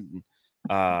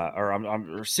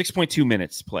 6.2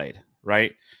 minutes played,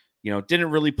 right? You know,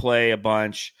 didn't really play a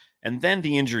bunch. And then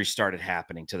the injuries started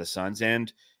happening to the Suns,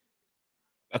 and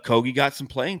Okogie got some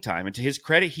playing time. And to his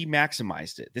credit, he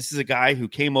maximized it. This is a guy who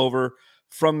came over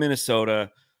from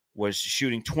Minnesota, was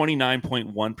shooting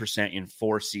 29.1% in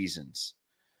 4 seasons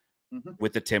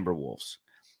with the Timberwolves.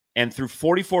 And through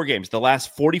 44 games, the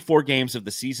last 44 games of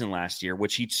the season last year,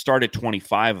 which he started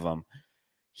 25 of them,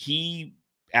 he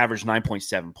averaged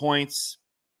 9.7 points.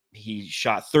 He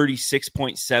shot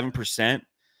 36.7%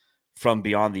 from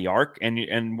beyond the arc.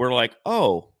 And we're like,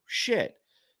 oh, shit.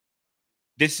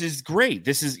 This is great.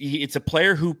 It's a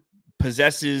player who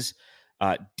possesses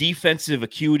defensive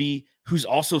acuity, who's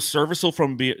also serviceable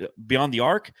from beyond the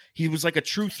arc. He was like a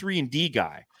true 3-and-D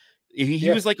guy. He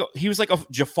was like a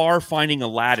Jafar finding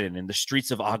Aladdin in the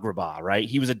streets of Agrabah, right?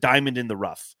 He was a diamond in the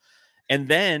rough. And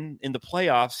then in the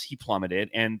playoffs, he plummeted.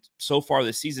 And so far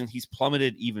this season, he's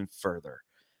plummeted even further.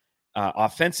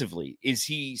 Offensively, is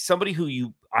he somebody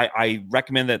who I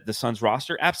recommend that the Suns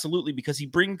roster? Absolutely, because he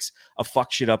brings a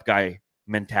fuck shit up guy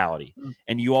mentality,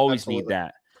 and you always need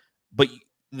that. But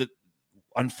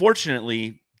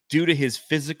unfortunately, due to his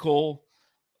physical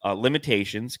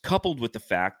limitations, coupled with the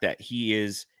fact that he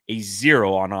is a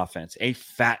 0 on offense, a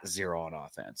fat 0 on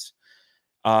offense,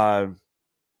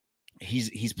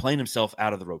 he's playing himself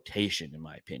out of the rotation, in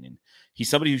my opinion. He's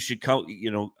somebody who should come,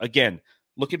 again,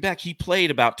 looking back, he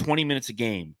played about 20 minutes a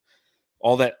game,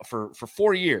 all that for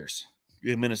 4 years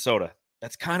in Minnesota.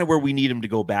 That's kind of where we need him to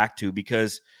go back to,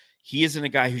 because he isn't a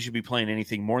guy who should be playing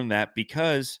anything more than that,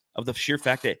 because of the sheer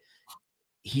fact that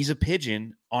he's a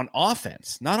pigeon on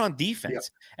offense, not on defense. Yeah.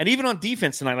 And even on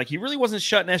defense tonight, like, he really wasn't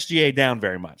shutting SGA down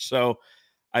very much. So,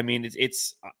 I mean,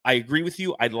 I agree with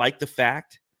you. I like the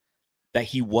fact that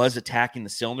he was attacking the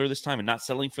cylinder this time and not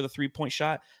settling for the 3-point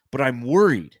shot, but I'm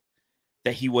worried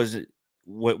that he was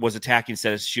attacking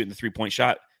instead of shooting the 3-point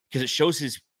shot, because it shows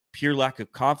his pure lack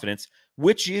of confidence,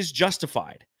 which is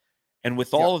justified. And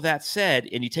with all of that said,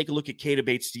 and you take a look at Keita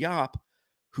Bates-Diop,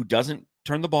 who doesn't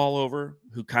turn the ball over,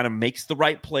 who kind of makes the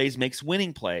right plays, makes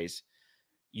winning plays,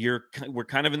 we're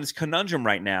kind of in this conundrum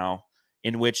right now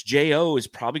in which J.O. is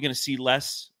probably going to see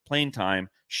less playing time.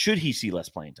 Should he see less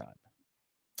playing time?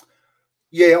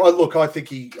 Yeah, I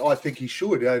think he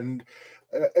should. And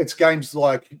it's games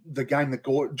like the game that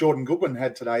Jordan Goodwin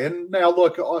had today. And now,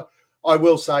 look, I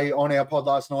will say on our pod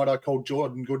last night, I called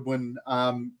Jordan Goodwin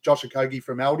Josh Okogie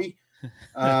from Aldi.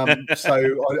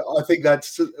 So I think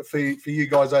that's for you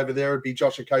guys over there. It'd be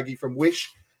Josh Okogie from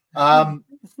Wish. But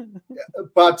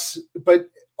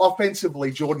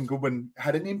offensively, Jordan Goodwin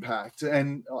had an impact,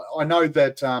 and I know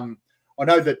that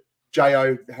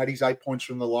Jo had his 8 points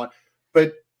from the line,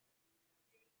 but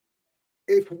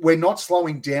if we're not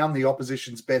slowing down the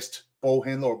opposition's best ball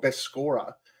handler or best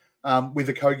scorer with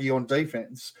Okogie on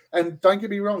defense, and don't get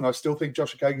me wrong, I still think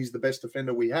Josh Okogie is the best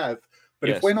defender we have. But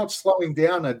if we're not slowing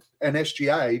down an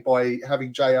SGA by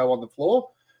having Jo on the floor,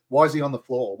 why is he on the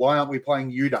floor? Why aren't we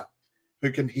playing Yuta,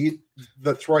 who can hit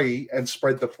the 3 and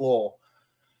spread the floor?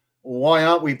 Why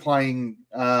aren't we playing?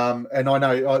 And I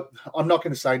know I'm not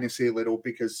going to say Nasir Little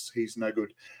because he's no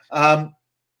good.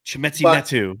 Chimezie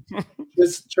Metu.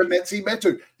 There's Chimezie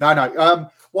Metu.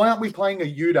 No. Why aren't we playing a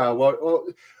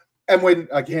Yuta?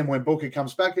 And when Booker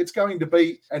comes back, it's going to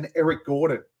be an Eric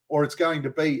Gordon, or it's going to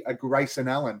be a Grayson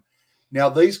Allen. Now,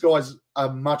 these guys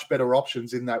are much better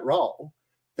options in that role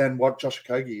than what Josh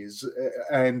Okogie is.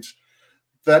 And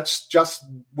that's just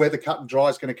where the cut and dry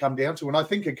is going to come down to. And I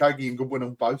think Okogie and Goodwin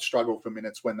will both struggle for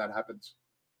minutes when that happens.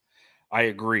 I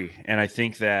agree. And I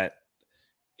think that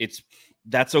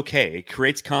that's okay. It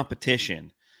creates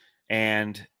competition,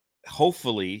 and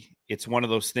hopefully it's one of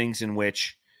those things in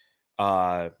which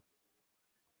it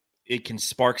can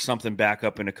spark something back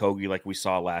up in Okogie like we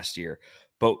saw last year.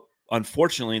 But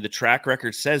unfortunately, the track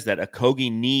record says that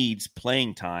Okogie needs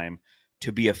playing time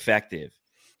to be effective.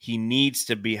 He needs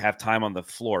to have time on the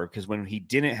floor, because when he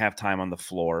didn't have time on the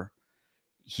floor,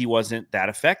 he wasn't that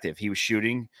effective. He was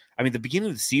shooting. I mean, the beginning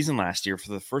of the season last year,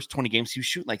 for the first 20 games, he was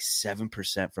shooting like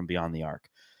 7% from beyond the arc.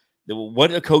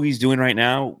 What Okogie's doing right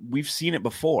now, we've seen it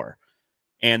before.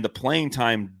 And the playing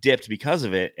time dipped because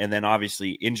of it. And then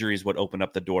obviously injuries would open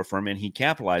up the door for him, and he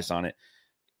capitalized on it.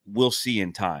 We'll see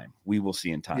in time. We will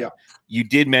see in time. Yeah. You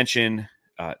did mention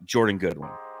Jordan Goodwin.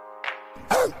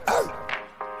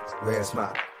 Where's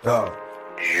my dog?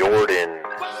 Jordan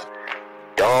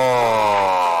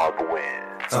Dog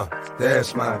wins.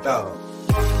 There's my dog.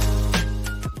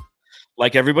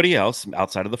 Like everybody else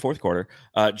outside of the fourth quarter,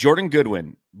 Jordan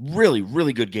Goodwin, really,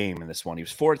 really good game in this one. He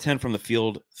was 4 of 10 from the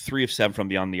field, 3 of 7 from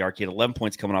beyond the arc. He had 11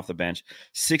 points coming off the bench,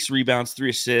 6 rebounds,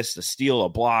 3 assists, a steal, a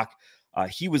block.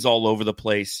 He was all over the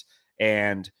place.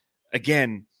 And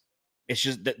again, it's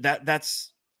just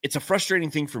that's it's a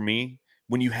frustrating thing for me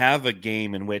when you have a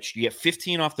game in which you get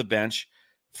 15 off the bench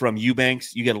from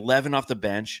Eubanks, you get 11 off the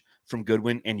bench from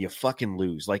Goodwin, and you fucking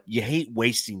lose. Like, you hate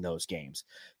wasting those games,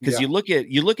 because you look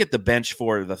at the bench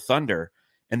for the Thunder,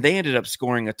 and they ended up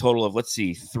scoring a total of,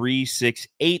 3, 6,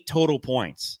 8 total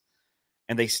points,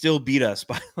 and they still beat us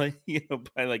by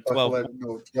like 12.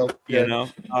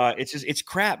 It's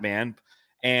crap, man.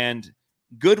 And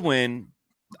Goodwin,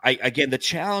 again, the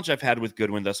challenge I've had with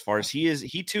Goodwin thus far is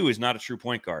he too is not a true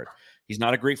point guard. He's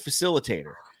not a great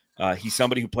facilitator. He's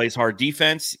somebody who plays hard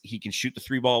defense. He can shoot the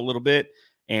 3 ball a little bit,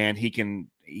 and he can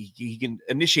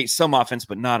initiate some offense,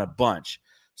 but not a bunch.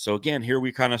 So again, here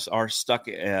we kind of are stuck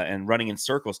and running in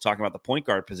circles talking about the point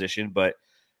guard position. But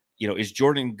is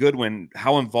Jordan Goodwin,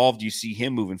 how involved do you see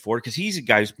him moving forward? Because he's a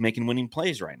guy who's making winning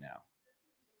plays right now.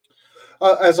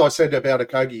 As I said about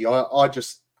Okogie, I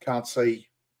just can't see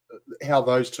how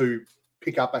those two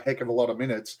pick up a heck of a lot of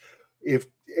minutes. If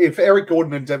Eric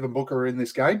Gordon and Devin Booker are in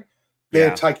this game,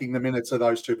 they're taking the minutes of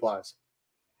those two players.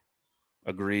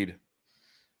 Agreed.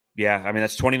 Yeah, I mean,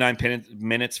 that's 29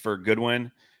 minutes for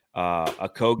Goodwin.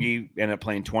 Okogie ended up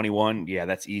playing 21. Yeah,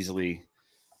 that's easily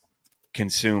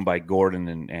consumed by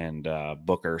Gordon and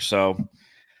Booker. So,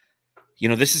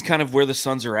 this is kind of where the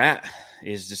Suns are at,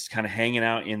 is just kind of hanging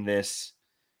out in this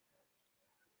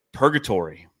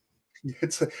purgatory.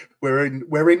 We're in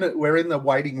the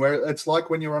waiting, where it's like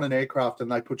when you're on an aircraft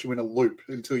and they put you in a loop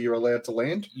until you're allowed to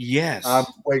land. Yes.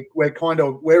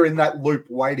 We're in that loop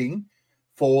waiting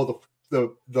for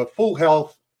the full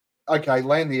health. Okay,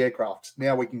 land the aircraft.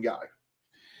 Now we can go.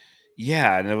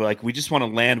 Yeah, and we just want to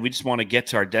land. We just want to get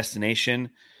to our destination.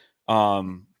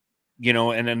 And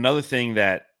another thing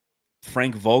that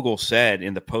Frank Vogel said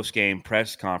in the post-game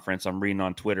press conference, I'm reading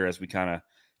on Twitter as we kind of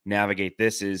navigate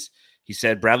this, is he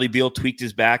said Bradley Beal tweaked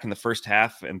his back in the first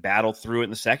half and battled through it in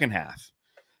the second half.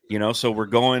 So we're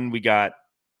going, we got,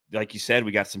 like you said,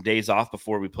 we got some days off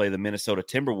before we play the Minnesota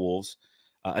Timberwolves,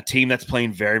 a team that's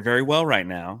playing very, very well right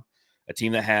now, a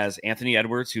team that has Anthony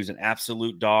Edwards, who's an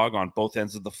absolute dog on both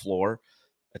ends of the floor,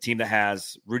 a team that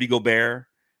has Rudy Gobert,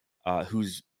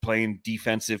 who's playing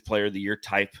defensive player of the year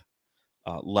type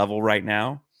level right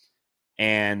now.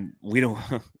 And we don't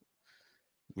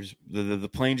the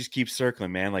plane just keeps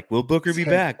circling, man. Like, will Booker be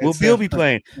back? Will Beal be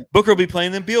playing? Booker will be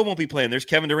playing, then Beal won't be playing. There's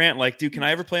Kevin Durant. Like, dude, can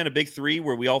I ever play on a big 3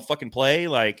 where we all fucking play?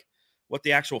 Like, what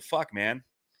the actual fuck, man?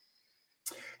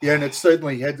 Yeah, and it's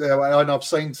certainly had. And I've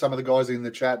seen some of the guys in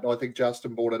the chat. I think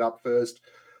Justin brought it up first.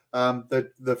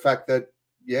 The fact that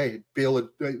Beal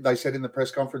they said in the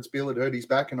press conference Beal had hurt his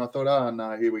back, and I thought, oh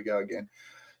no, here we go again.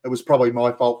 It was probably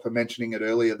my fault for mentioning it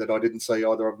earlier that I didn't see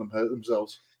either of them hurt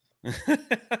themselves.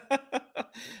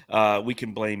 We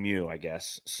can blame you, I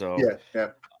guess. So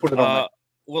yeah, put it on.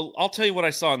 Well, I'll tell you what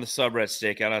I saw in the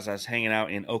subreddit stakeout as I was hanging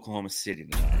out in Oklahoma City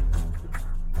tonight.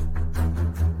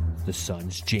 The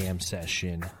Suns Jam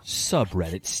Session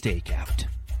subreddit stakeout.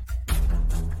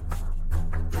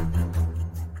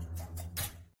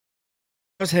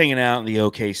 I was hanging out in the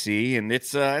OKC, and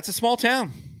it's a small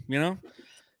town,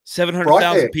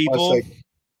 700,000 people.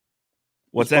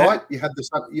 What's that? Bright. You had the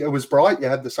sun. It was bright. You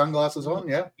had the sunglasses on.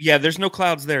 Yeah. Yeah. There's no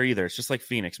clouds there either. It's just like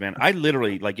Phoenix, man. I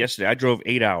literally, like yesterday, I drove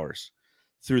 8 hours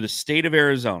through the state of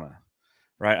Arizona.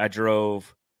 Right. I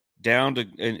drove down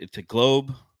to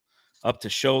Globe, up to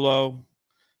Sholo,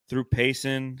 through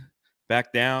Payson,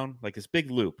 back down, like this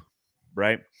big loop.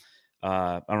 Right.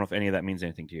 I don't know if any of that means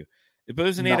anything to you, but it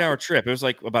was an 8 hour trip. It was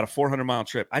like about a 400-mile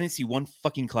trip. I didn't see one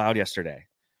fucking cloud yesterday.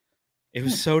 It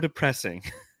was so depressing.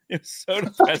 It was so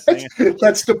depressing.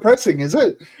 That's depressing, is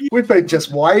it? We've been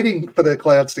just waiting for the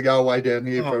clouds to go away down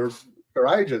here for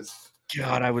ages.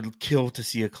 God, I would kill to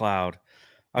see a cloud.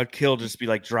 I'd kill to just be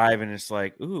like driving. And it's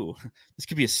like, ooh, this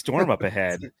could be a storm up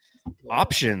ahead.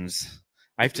 Options.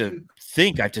 I have to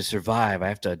think. I have to survive. I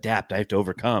have to adapt. I have to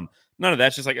overcome. None of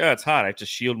that's just like, oh, it's hot. I have to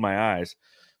shield my eyes.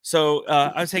 So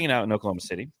I was hanging out in Oklahoma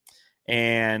City,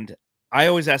 and I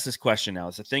always ask this question now.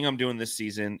 It's the thing I'm doing this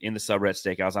season in the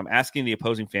Subreddit Steakhouse. I'm asking the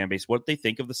opposing fan base what they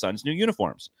think of the Suns' new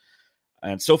uniforms.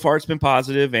 And so far, it's been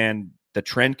positive, and the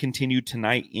trend continued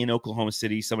tonight in Oklahoma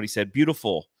City. Somebody said,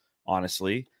 beautiful,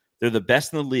 honestly. They're the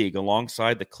best in the league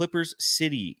alongside the Clippers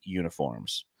City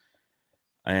uniforms.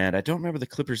 And I don't remember the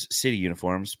Clippers City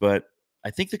uniforms, but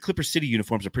I think the Clippers City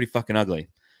uniforms are pretty fucking ugly.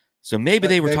 So maybe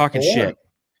they were talking shit.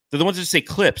 They're the ones that say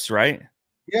Clips, right?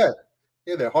 Yeah.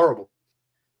 Yeah, they're horrible.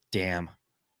 Damn.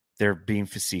 They're being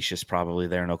facetious probably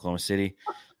there in Oklahoma City.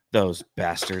 Those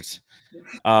bastards.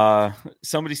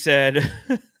 Somebody said,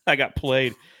 I got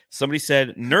played. Somebody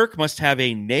said, Nurk must have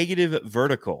a negative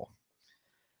vertical.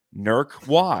 Nurk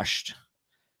washed.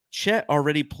 Chet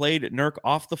already played Nurk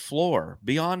off the floor,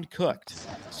 beyond cooked.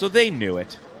 So they knew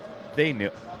it. They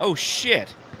knew. Oh,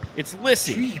 shit. It's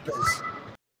Lissy. Jeepers.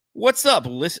 What's up,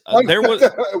 Lissy? There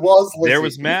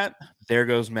was Matt. There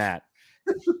goes Matt.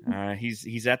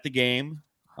 He's at the game.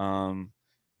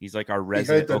 He's like our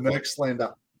resident. He heard the Nurk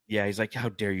slander. Yeah, he's like, how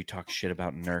dare you talk shit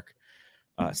about Nurk?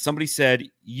 Somebody said,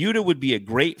 Yuta would be a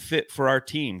great fit for our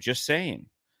team. Just saying.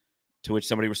 To which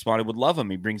somebody responded, would love him.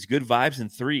 He brings good vibes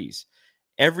and threes.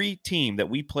 Every team that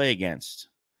we play against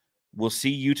will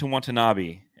see Yuta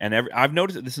Watanabe. And I've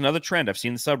noticed this is another trend. I've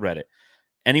seen the subreddit.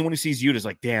 Anyone who sees Yuta is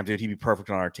like, damn, dude, he'd be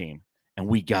perfect on our team. And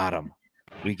we got him.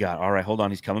 All right, hold on.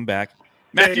 He's coming back.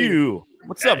 Matthew,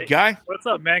 what's up, guy? What's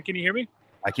up, man? Can you hear me?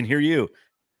 I can hear you.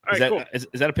 All right, cool. Is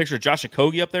that a picture of Josh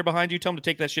Okogie up there behind you? Tell him to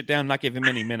take that shit down and not give him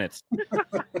any minutes.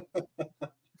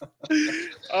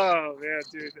 Oh, man,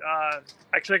 dude.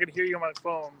 Actually, I can hear you on my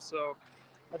phone, so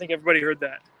I think everybody heard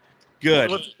that.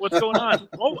 Good. What's going on?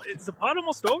 Oh, is the pod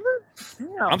almost over?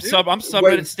 Yeah, I'm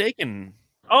subreddit staking.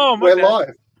 Oh, We're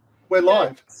live. We're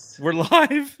live. We're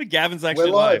live. Gavin's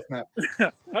actually We're live, Matt.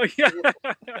 Oh, yeah.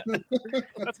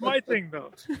 That's my thing,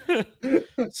 though.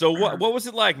 So what was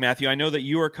it like, Matthew? I know that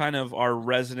you are kind of our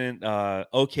resident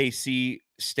OKC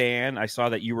stan. I saw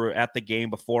that you were at the game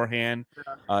beforehand,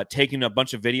 taking a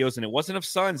bunch of videos, and it wasn't of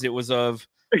Suns. It was of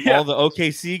all the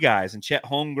OKC guys and Chet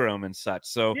Holmgren and such.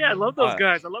 So yeah, I love those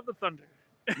guys. I love the Thunder.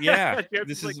 Yeah,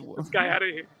 this guy out of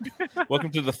here.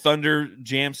 Welcome to the Thunder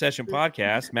Jam Session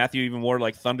podcast. Matthew even wore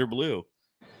like Thunder Blue.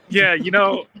 Yeah,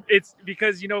 it's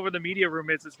because where the media room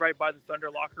is. It's right by the Thunder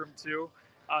locker room too.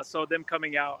 So them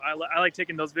coming out, I like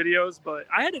taking those videos. But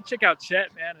I had to check out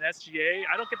Chet, man, and SGA.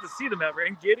 I don't get to see them ever.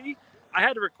 And Giddey, I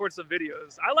had to record some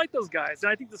videos. I like those guys,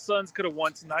 and I think the Suns could have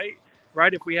won tonight.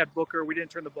 Right, if we had Booker, we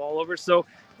didn't turn the ball over. So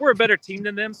we're a better team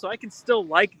than them, so I can still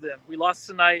like them. We lost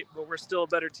tonight, but we're still a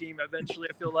better team eventually,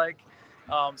 I feel like.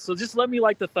 So just let me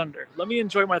like the Thunder. Let me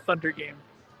enjoy my Thunder game.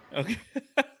 Okay.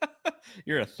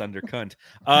 You're a Thunder cunt.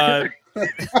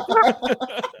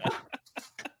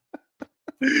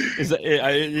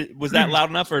 Was that loud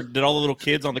enough, or did all the little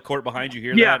kids on the court behind you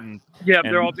hear that? Yeah,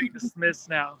 they're all being dismissed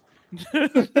now.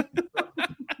 They're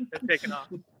taking off.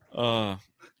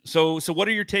 So what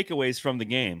are your takeaways from the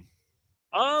game?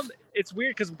 It's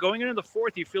weird because going into the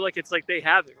fourth, you feel like it's like they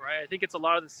have it, right? I think it's a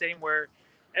lot of the same where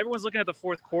everyone's looking at the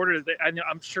fourth quarter.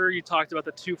 I'm sure you talked about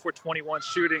the 2 for 21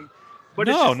 shooting, but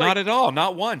no, it's just not at all,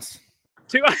 not once.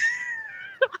 It's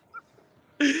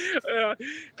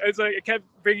like it kept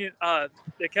bringing.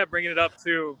 They kept bringing it up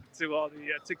to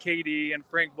KD and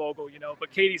Frank Vogel,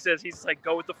 But KD says he's like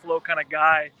go with the flow kind of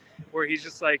guy, where he's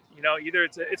just like either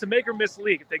it's a make or miss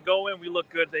league. If they go in, we look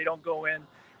good. If they don't go in,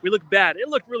 we look bad. It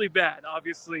looked really bad,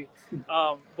 obviously.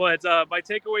 But my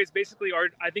takeaways basically are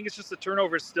I think it's just the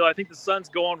turnovers still. I think the Suns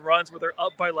go on runs where they're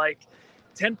up by like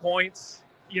 10 points.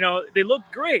 They look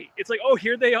great. It's like, oh,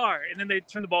 here they are, and then they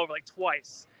turn the ball over like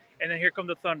twice, and then here come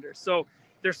the Thunder. So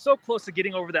they're so close to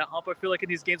getting over that hump. I feel like in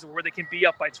these games where they can be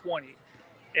up by 20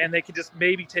 and they can just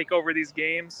maybe take over these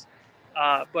games.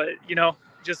 But,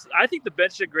 I think the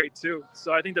bench did great too.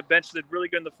 So I think the bench did really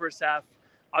good in the first half.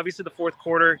 Obviously the fourth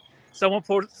quarter, someone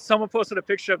posted a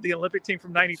picture of the Olympic team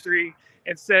from 93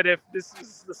 and said, if this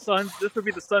is the Suns, this would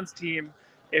be the Suns team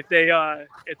if they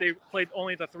played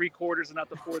only the 3 quarters and not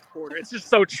the fourth quarter. It's just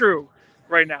so true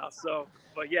right now. So,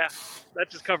 but yeah, that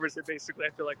just covers it basically.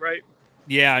 I feel like, right?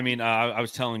 Yeah, I mean, I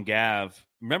was telling Gav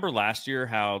remember last year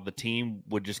how the team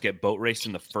would just get boat raced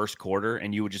in the first quarter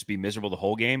and you would just be miserable the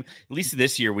whole game? At least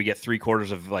this year we get 3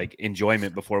 quarters of like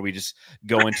enjoyment before we just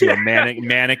go into a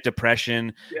manic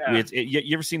depression. Yeah.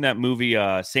 You ever seen that movie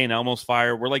St. Elmo's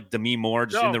Fire? We're like Demi Moore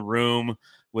just in the room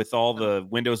with all the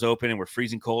windows open and we're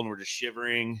freezing cold and we're just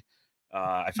shivering.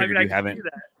 I figured you haven't. See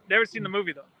that. Never seen the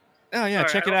movie though. Oh yeah, Sorry,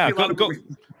 check it out.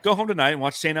 Go home tonight and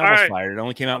watch St. Elmo's Fire. It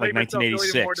only came out in like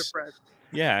 1986.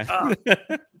 Yeah.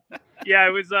 Yeah,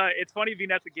 it was. It's funny being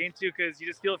at the game too because you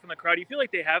just feel it from the crowd. You feel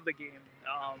like they have the game,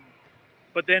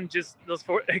 but then just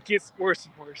it gets worse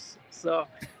and worse. So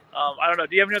I don't know.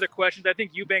 Do you have any other questions? I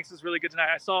think Eubanks was really good tonight.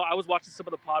 I was watching some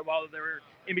of the pod while they were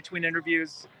in between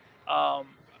interviews.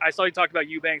 I saw you talk about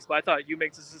Eubanks, but I thought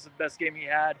Eubanks this is the best game he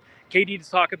had. KD to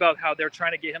talk about how they're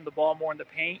trying to get him the ball more in the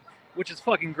paint, which is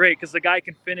fucking great because the guy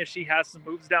can finish. He has some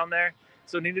moves down there.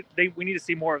 So we need to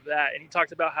see more of that. And he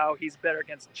talked about how he's better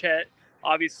against Chet,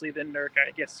 obviously, than Nurk.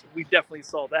 I guess we definitely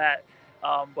saw that.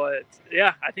 But,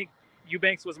 yeah, I think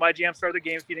Eubanks was my jam star of the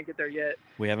game if you didn't get there yet.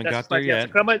 We haven't got there yet.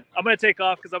 I'm going to take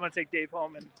off because I'm going to take Dave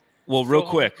home and real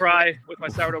quick. Cry with my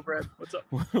sourdough bread. What's up?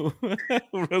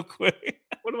 Real quick.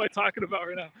 What am I talking about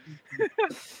right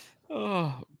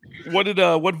now?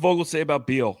 What Vogel say about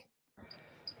Beal?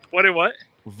 What did what?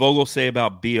 Vogel say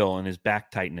about Beal and his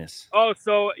back tightness? Oh,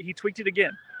 so he tweaked it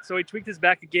again. So he tweaked his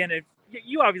back again. If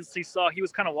you obviously saw he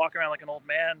was kind of walking around like an old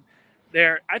man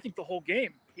there. I think the whole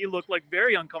game he looked like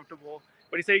very uncomfortable.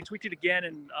 But he said he tweaked it again,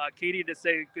 and Katie did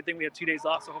say, good thing we have 2 days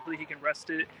off, so hopefully he can rest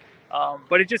it.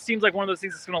 But it just seems like one of those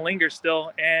things that's going to linger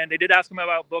still. And they did ask him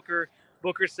about Booker.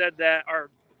 Booker said that, or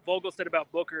Vogel said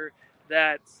about Booker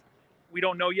that we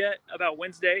don't know yet about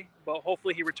Wednesday, but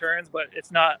hopefully he returns. But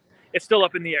it's still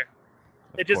up in the air.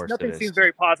 Nothing seems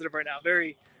very positive right now.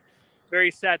 Very, very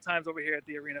sad times over here at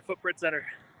the arena, Footprint Center.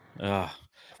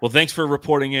 Well, thanks for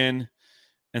reporting in.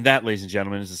 And that, ladies and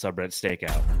gentlemen, is the Subreddit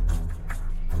Stakeout.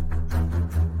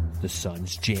 The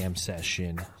Suns Jam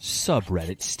Session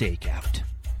Subreddit Stakeout.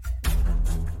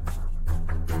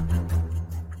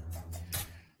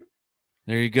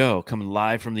 There you go. Coming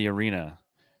live from the arena.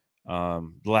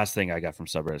 The last thing I got from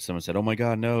Subreddit, someone said, oh my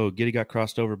God, no, Giddey got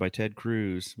crossed over by Ted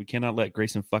Cruz. We cannot let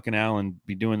Grayson fucking Allen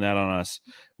be doing that on us.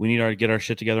 We need to get our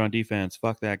shit together on defense.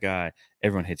 Fuck that guy.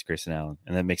 Everyone hates Grayson Allen.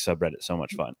 And that makes Subreddit so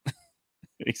much fun.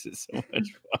 Makes it so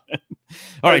much fun.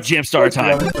 All right, Jam Star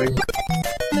time.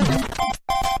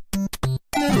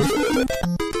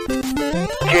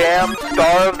 Jam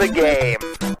Star of the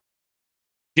game.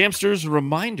 Jamsters, a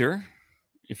reminder,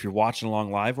 if you're watching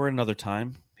along live or another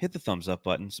time, hit the thumbs up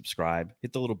button, subscribe,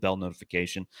 hit the little bell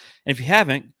notification. And if you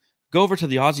haven't, go over to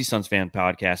the Aussie Suns Fan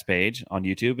podcast page on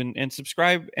YouTube and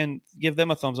subscribe and give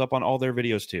them a thumbs up on all their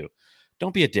videos too.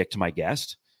 Don't be a dick to my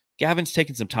guest. Gavin's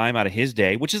taking some time out of his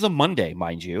day, which is a Monday,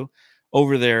 mind you,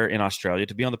 over there in Australia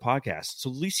to be on the podcast. So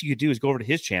the least you could do is go over to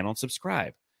his channel and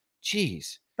subscribe.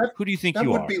 Jeez. Who do you think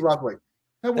you are? That would be lovely.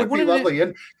 That would be lovely.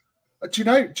 And do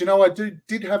you know, I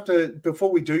did have to,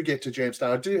 before we do get to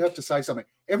Jamstar, I do have to say something.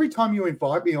 Every time you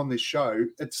invite me on this show,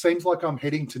 it seems like I'm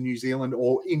heading to New Zealand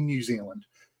or in New Zealand,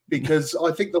 because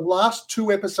I think the last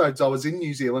 2 episodes I was in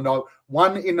New Zealand,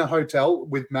 one in a hotel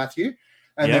with Matthew,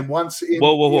 and then once in,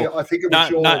 whoa. Yeah, I think it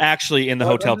was not actually in the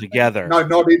hotel together. No,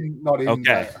 not in okay.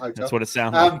 the hotel. That's what it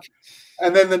sounds like.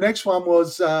 And then the next one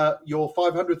was your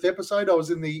 500th episode. I was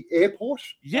in the airport.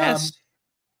 Yes.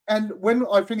 And when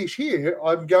I finish here,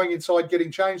 I'm going inside, getting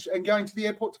changed, and going to the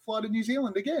airport to fly to New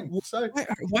Zealand again. So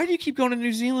why do you keep going to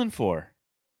New Zealand for?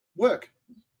 Work.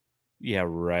 Yeah,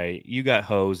 right. You got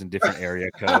hoes in different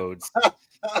area codes.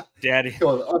 Daddy.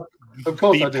 Of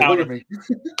course I do. Look at me.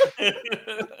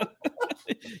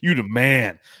 You the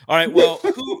man. All right, well,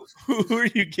 who are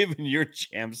you giving your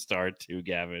jam star to,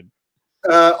 Gavin?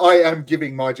 I am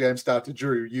giving my jam star to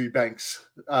Drew Eubanks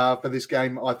for this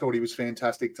game. I thought he was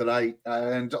fantastic today.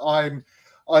 And I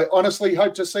honestly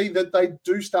hope to see that they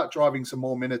do start driving some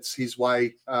more minutes his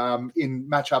way in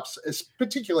matchups,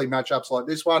 particularly matchups like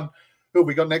this one. Who have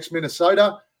we got next?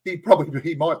 Minnesota. He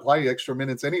might play extra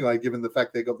minutes anyway, given the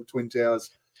fact they got the Twin Towers.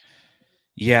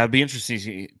 Yeah, it'd be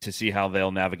interesting to see how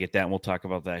they'll navigate that, and we'll talk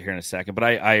about that here in a second. But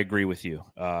I agree with you.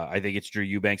 I think it's Drew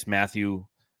Eubanks, Matthew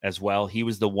as well. He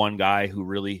was the one guy who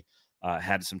really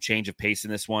had some change of pace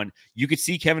in this one. You could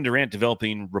see Kevin Durant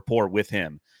developing rapport with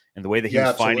him, and the way that he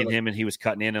was finding him and he was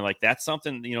cutting in, and like that's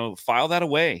something, file that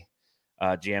away,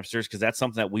 Jamsters, because that's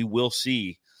something that we will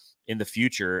see in the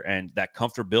future, and that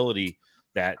comfortability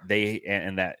that they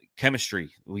and that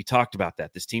chemistry. We talked about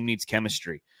that. This team needs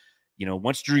chemistry.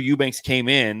 Once Drew Eubanks came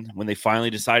in, when they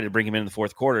finally decided to bring him in the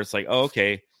fourth quarter, it's like, oh,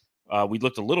 okay, we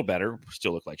looked a little better,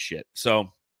 still look like shit.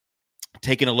 So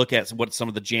taking a look at what some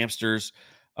of the Jamsters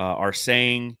are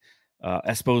saying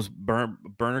Espo's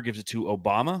burner gives it to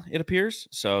Obama, it appears.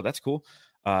 So that's cool.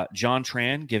 John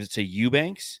Tran gives it to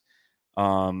Eubanks.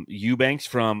 Eubanks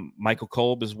from Michael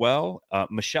Kolb as well.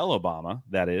 Michelle Obama,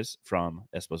 that is, from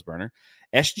Espo's burner.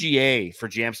 SGA for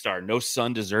Jamstar. No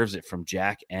Sun deserves it from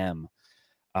Jack M.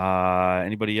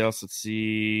 Anybody else? Let's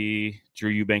see. Drew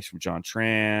Eubanks from John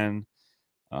Tran.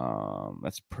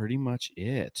 That's pretty much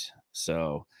it.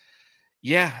 So,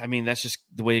 yeah, I mean, that's just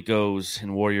the way it goes.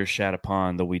 And warriors shat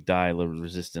upon, though we die,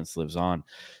 resistance lives on.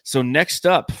 So next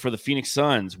up for the Phoenix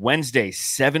Suns, Wednesday,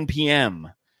 7 p.m.,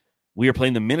 we are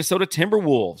playing the Minnesota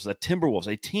Timberwolves.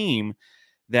 A team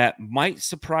that might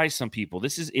surprise some people.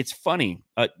 It's funny.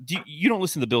 You don't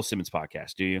listen to the Bill Simmons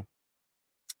podcast, do you?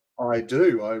 I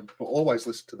do. I always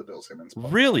listen to the Bill Simmons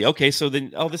podcast. Really? Okay. So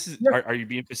then, this is. Yeah. Are you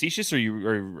being facetious, or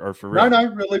are for real? No,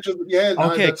 religious. Yeah.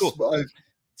 No, okay. That's, cool.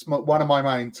 It's one of my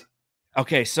mains.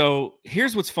 Okay. So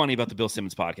here's what's funny about the Bill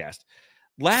Simmons podcast.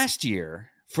 Last year,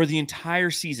 for the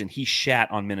entire season, he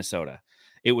shat on Minnesota.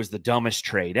 It was the dumbest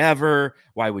trade ever.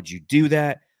 Why would you do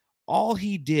that? All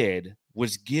he did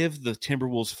was give the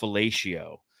Timberwolves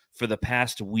fellatio for the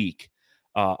past week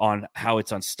on how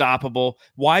it's unstoppable.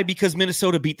 Why? Because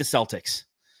Minnesota beat the Celtics,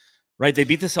 right? They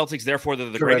beat the Celtics. Therefore, they're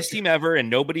the greatest team ever, and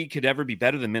nobody could ever be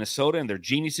better than Minnesota. And they're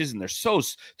geniuses, and they're so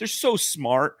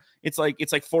smart. It's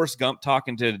like Forrest Gump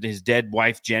talking to his dead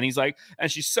wife, Jen. He's like,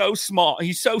 and she's so smart.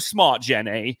 He's so smart,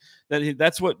 Jenny.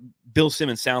 That's what Bill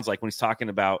Simmons sounds like when he's talking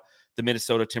about the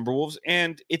Minnesota Timberwolves.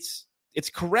 And it's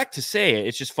correct to say it.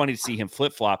 It's just funny to see him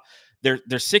flip-flop. They're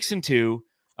 6-2,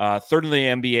 third in the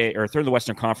NBA or third in the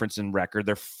Western Conference in record.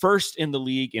 They're first in the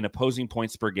league in opposing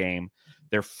points per game.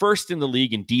 They're first in the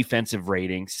league in defensive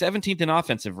rating, 17th in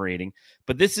offensive rating.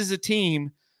 But this is a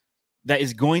team that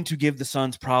is going to give the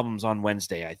Suns problems on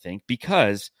Wednesday, I think,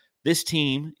 because this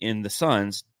team in the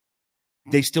Suns,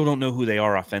 they still don't know who they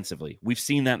are offensively. We've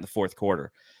seen that in the fourth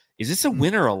quarter. Is this a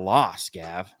win or a loss,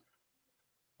 Gav?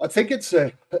 I think it's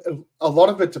a lot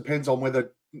of it depends on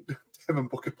whether Devin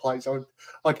Booker plays.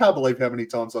 I can't believe how many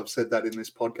times I've said that in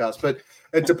this podcast, but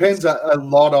it depends a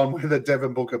lot on whether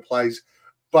Devin Booker plays.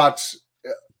 But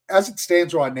as it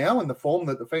stands right now in the form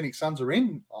that the Phoenix Suns are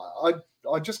in,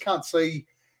 I just can't see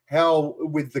how,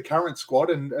 with the current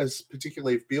squad, and as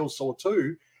particularly if Beal saw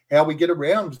too, how we get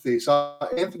around this.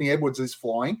 Anthony Edwards is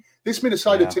flying. This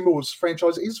Minnesota Timberwolves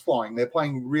franchise is flying. They're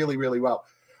playing really, really well.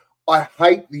 I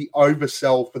hate the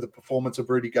oversell for the performance of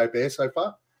Rudy Gobert so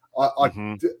far.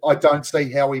 I don't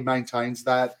see how he maintains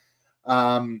that.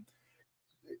 I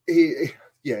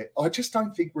just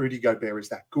don't think Rudy Gobert is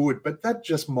that good, but that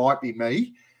just might be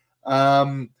me.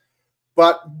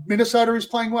 But Minnesota is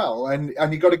playing well, and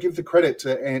you got to give the credit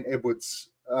to Ant Edwards.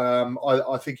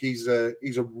 I think he's a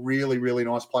really, really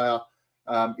nice player.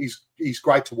 He's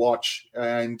great to watch,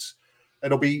 and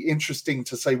it'll be interesting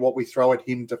to see what we throw at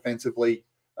him defensively.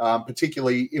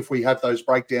 Particularly if we have those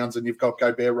breakdowns and you've got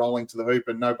Gobert rolling to the hoop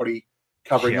and nobody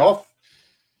covering off.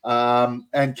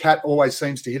 And Cat always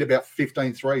seems to hit about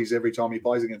 15 threes every time he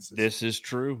plays against us. This is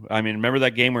true. I mean, remember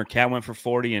that game where Cat went for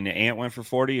 40 and Ant went for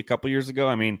 40 a couple years ago?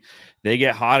 I mean, they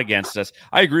get hot against us.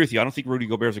 I agree with you. I don't think Rudy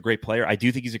Gobert is a great player. I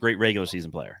do think he's a great regular season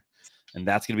player. And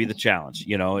that's going to be the challenge.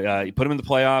 You put him in the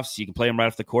playoffs. You can play him right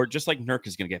off the court, just like Nurk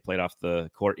is going to get played off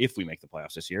the court if we make the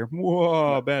playoffs this year.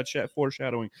 Whoa, bad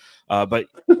foreshadowing. But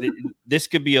this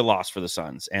could be a loss for the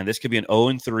Suns, and this could be an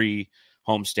 0-3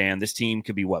 homestand. This team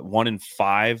could be,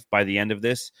 1-5 by the end of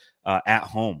this at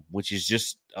home, which is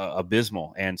just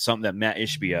abysmal and something that Matt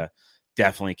Ishbia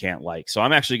definitely can't like. So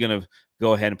I'm actually going to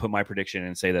go ahead and put my prediction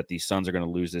and say that the Suns are going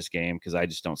to lose this game because I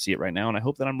just don't see it right now, and I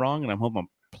hope that I'm wrong, and I hope I'm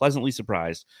pleasantly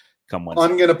surprised. I'm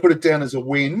going to put it down as a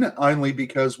win only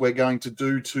because we're going to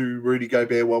do to Rudy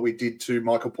Gobert what we did to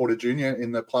Michael Porter Jr.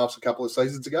 in the playoffs a couple of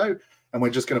seasons ago. And we're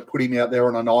just going to put him out there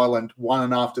on an island,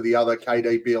 one after the other,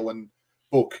 KD, Beal, and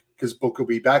Book, because Book will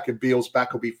be back and Beal's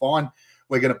back will be fine.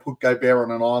 We're going to put Gobert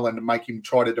on an island and make him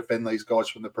try to defend these guys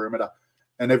from the perimeter.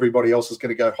 And everybody else is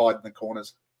going to go hide in the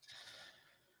corners.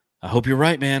 I hope you're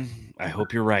right, man. I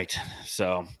hope you're right.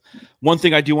 So one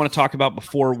thing I do want to talk about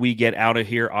before we get out of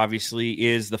here, obviously,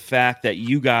 is the fact that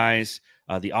you guys,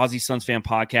 the Aussie Suns Fan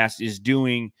Podcast, is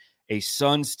doing a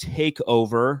Suns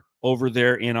takeover over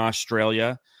there in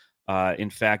Australia.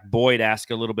 In fact, Boyd asked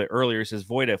a little bit earlier, he says,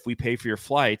 Voida, if we pay for your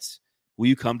flights, will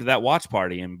you come to that watch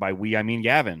party? And by we, I mean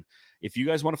Gavin. If you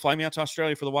guys want to fly me out to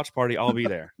Australia for the watch party, I'll be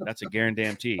there. That's a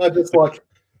guarantee. I just like...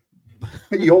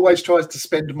 He always tries to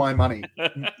spend my money.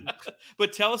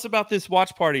 But tell us about this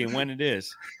watch party and when it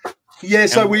is. Yeah,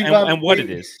 so it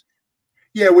is.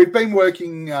 Yeah, we've been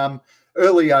working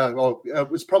earlier. Well, it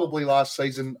was probably last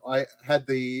season. I had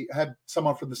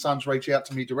someone from the Suns reach out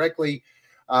to me directly.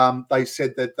 They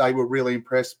said that they were really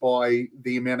impressed by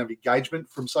the amount of engagement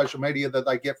from social media that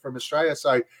they get from Australia.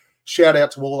 So shout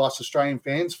out to all us Australian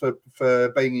fans for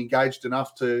being engaged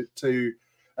enough to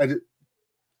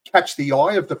catch the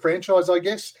eye of the franchise, I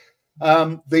guess.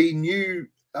 The new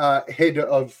head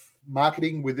of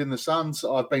marketing within the Suns,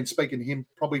 I've been speaking to him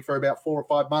probably for about 4 or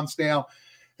 5 months now.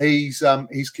 He's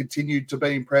continued to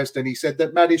be impressed, and he said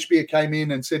that Matt Ishbia came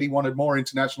in and said he wanted more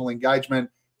international engagement,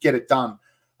 get it done.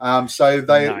 So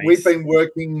Nice. we've been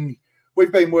working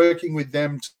with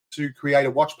them to create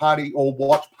a watch party or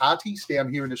watch parties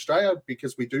down here in Australia,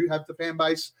 because we do have the fan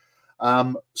base.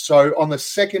 So on the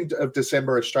 2nd of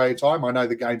December Australia time, I know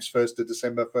the game's 1st of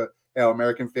December for our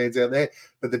American fans out there,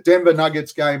 but the Denver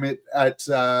Nuggets game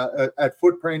at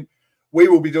Footprint, we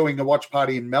will be doing a watch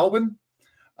party in Melbourne.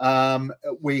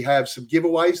 We have some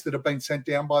giveaways that have been sent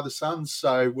down by the Suns,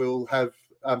 so we'll have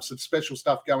some special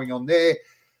stuff going on there.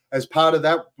 As part of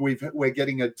that, we're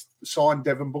getting a signed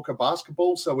Devin Booker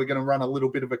basketball, so we're going to run a little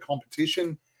bit of a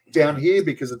competition down here,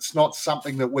 because it's not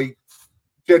something that we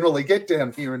generally get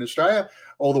down here in Australia,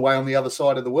 all the way on the other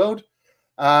side of the world.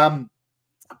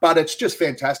 But it's just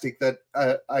fantastic that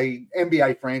a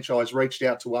NBA franchise reached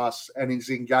out to us and is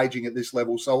engaging at this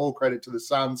level. So all credit to the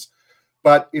Suns.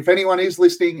 But if anyone is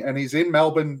listening and is in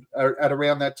Melbourne at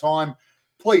around that time,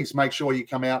 please make sure you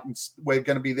come out. And we're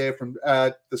going to be there from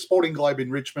the Sporting Globe in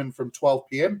Richmond from 12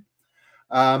 p.m.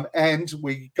 And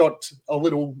we got a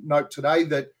little note today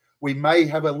that we may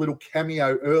have a little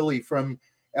cameo early from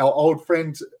our old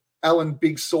friend Alan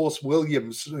Big Sauce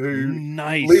Williams, who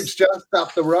lives just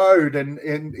up the road and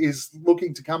is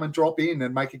looking to come and drop in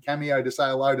and make a cameo to say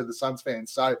hello to the Suns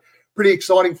fans. So pretty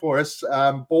exciting for us.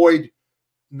 Boyd,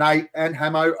 Nate, and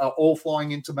Hamo are all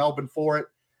flying into Melbourne for it.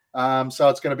 So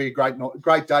it's going to be a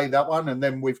great day, that one. And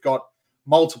then we've got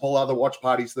multiple other watch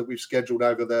parties that we've scheduled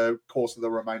over the course of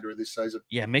the remainder of this season.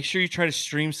 Yeah, make sure you try to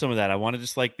stream some of that. I want to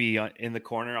just be in the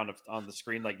corner on the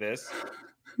screen like this.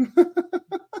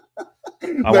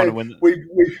 I want to win.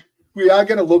 We are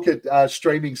going to look at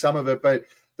streaming some of it, but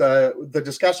the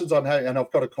discussions on how, and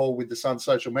I've got a call with the Suns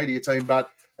social media team, but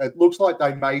it looks like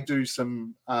they may do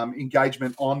some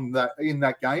engagement in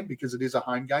that game, because it is a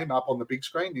home game up on the big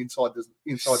screen inside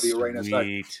the arena. So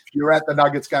if you're at the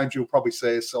Nuggets games, you'll probably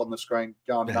see us on the screen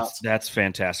going nuts. That's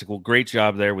fantastic. Well, great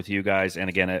job there with you guys. And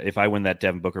again, if I win that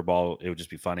Devin Booker ball, it would just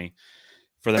be funny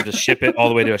for them to ship it all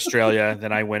the way to Australia.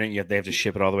 Then I win it, yet they have to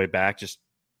ship it all the way back, just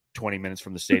 20 minutes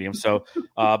from the stadium. So,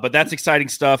 but that's exciting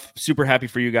stuff. Super happy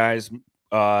for you guys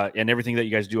and everything that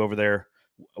you guys do over there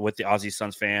with the Aussie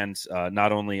Suns fans,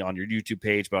 not only on your YouTube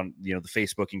page, but on, the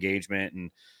Facebook engagement.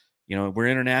 And, we're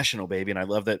international, baby. And I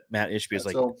love that Matt Ishbia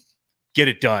is get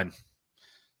it done.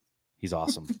 He's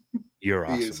awesome. You're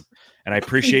awesome. And I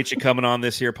appreciate you coming on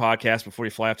this here podcast before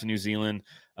you fly off to New Zealand.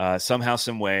 Somehow,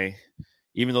 some way,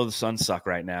 even though the Suns suck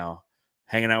right now,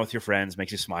 hanging out with your friends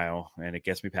makes you smile, and it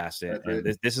gets me past it.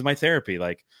 And this is my therapy.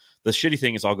 Like, the shitty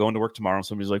thing is I'll go into work tomorrow and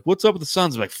somebody's like, "What's up with the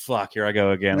Suns?" I'm like, "Fuck, here I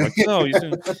go again." I'm like, no,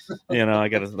 I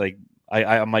got to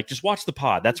I'm like, just watch the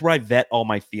pod. That's where I vet all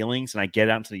my feelings and I get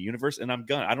out into the universe, and I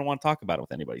don't want to talk about it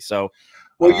with anybody. So,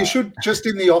 well, you should just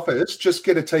in the office, just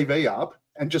get a TV up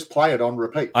and just play it on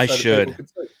repeat. I should.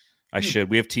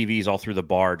 We have TVs all through the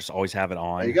bar. Just always have it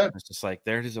on. There you go. It's just like,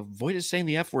 there it is. Avoid saying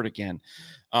the F word again.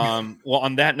 Well,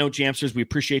 on that note, Jamsters, we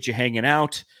appreciate you hanging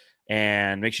out,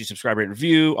 and make sure you subscribe, rate, and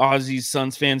review. Aussie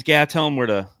Suns fans, tell them where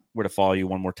to follow you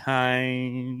one more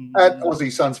time. At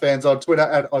Aussie Suns fans on Twitter,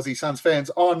 at Aussie Suns fans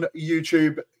on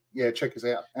YouTube. Yeah, check us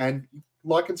out and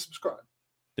like and subscribe.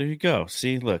 There you go.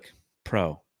 See, look,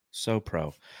 so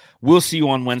pro. We'll see you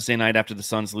on Wednesday night after the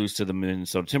Suns lose to the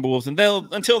Minnesota Timberwolves. And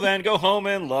until then, go home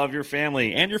and love your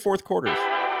family and your fourth quarters.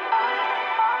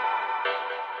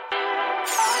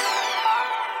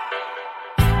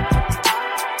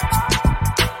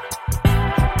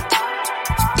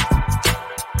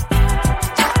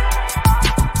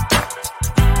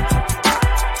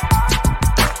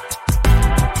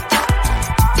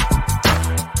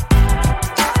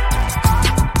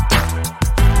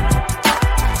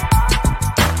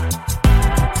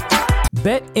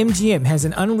 BetMGM has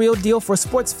an unreal deal for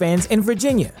sports fans in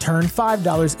Virginia. Turn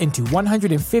 $5 into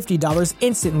 $150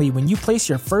 instantly when you place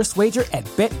your first wager at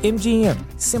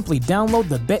BetMGM. Simply download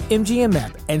the BetMGM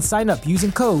app and sign up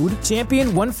using code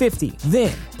Champion150.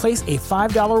 Then place a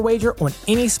 $5 wager on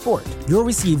any sport, you'll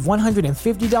receive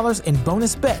 $150 in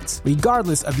bonus bets,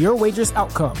 regardless of your wager's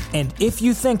outcome. And if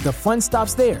you think the fun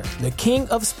stops there, the king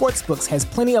of sportsbooks has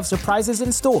plenty of surprises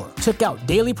in store. Check out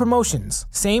daily promotions,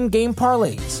 same-game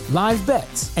parlays, live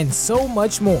bets, and so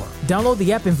much more. Download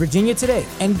the app in Virginia today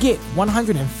and get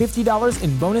 $150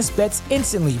 in bonus bets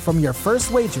instantly from your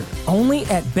first wager. Only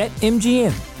at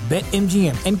BetMGM.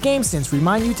 BetMGM and GameSense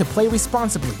remind you to play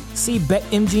responsibly. See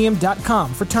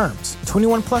BetMGM.com for terms.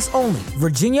 21 plus only.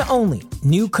 Virginia only.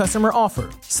 New customer offer.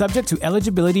 Subject to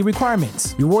eligibility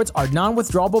requirements. Rewards are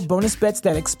non-withdrawable bonus bets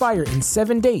that expire in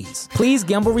 7 days. Please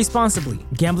gamble responsibly.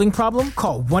 Gambling problem?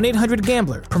 Call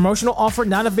 1-800-GAMBLER. Promotional offer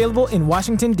not available in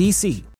Washington, D.C.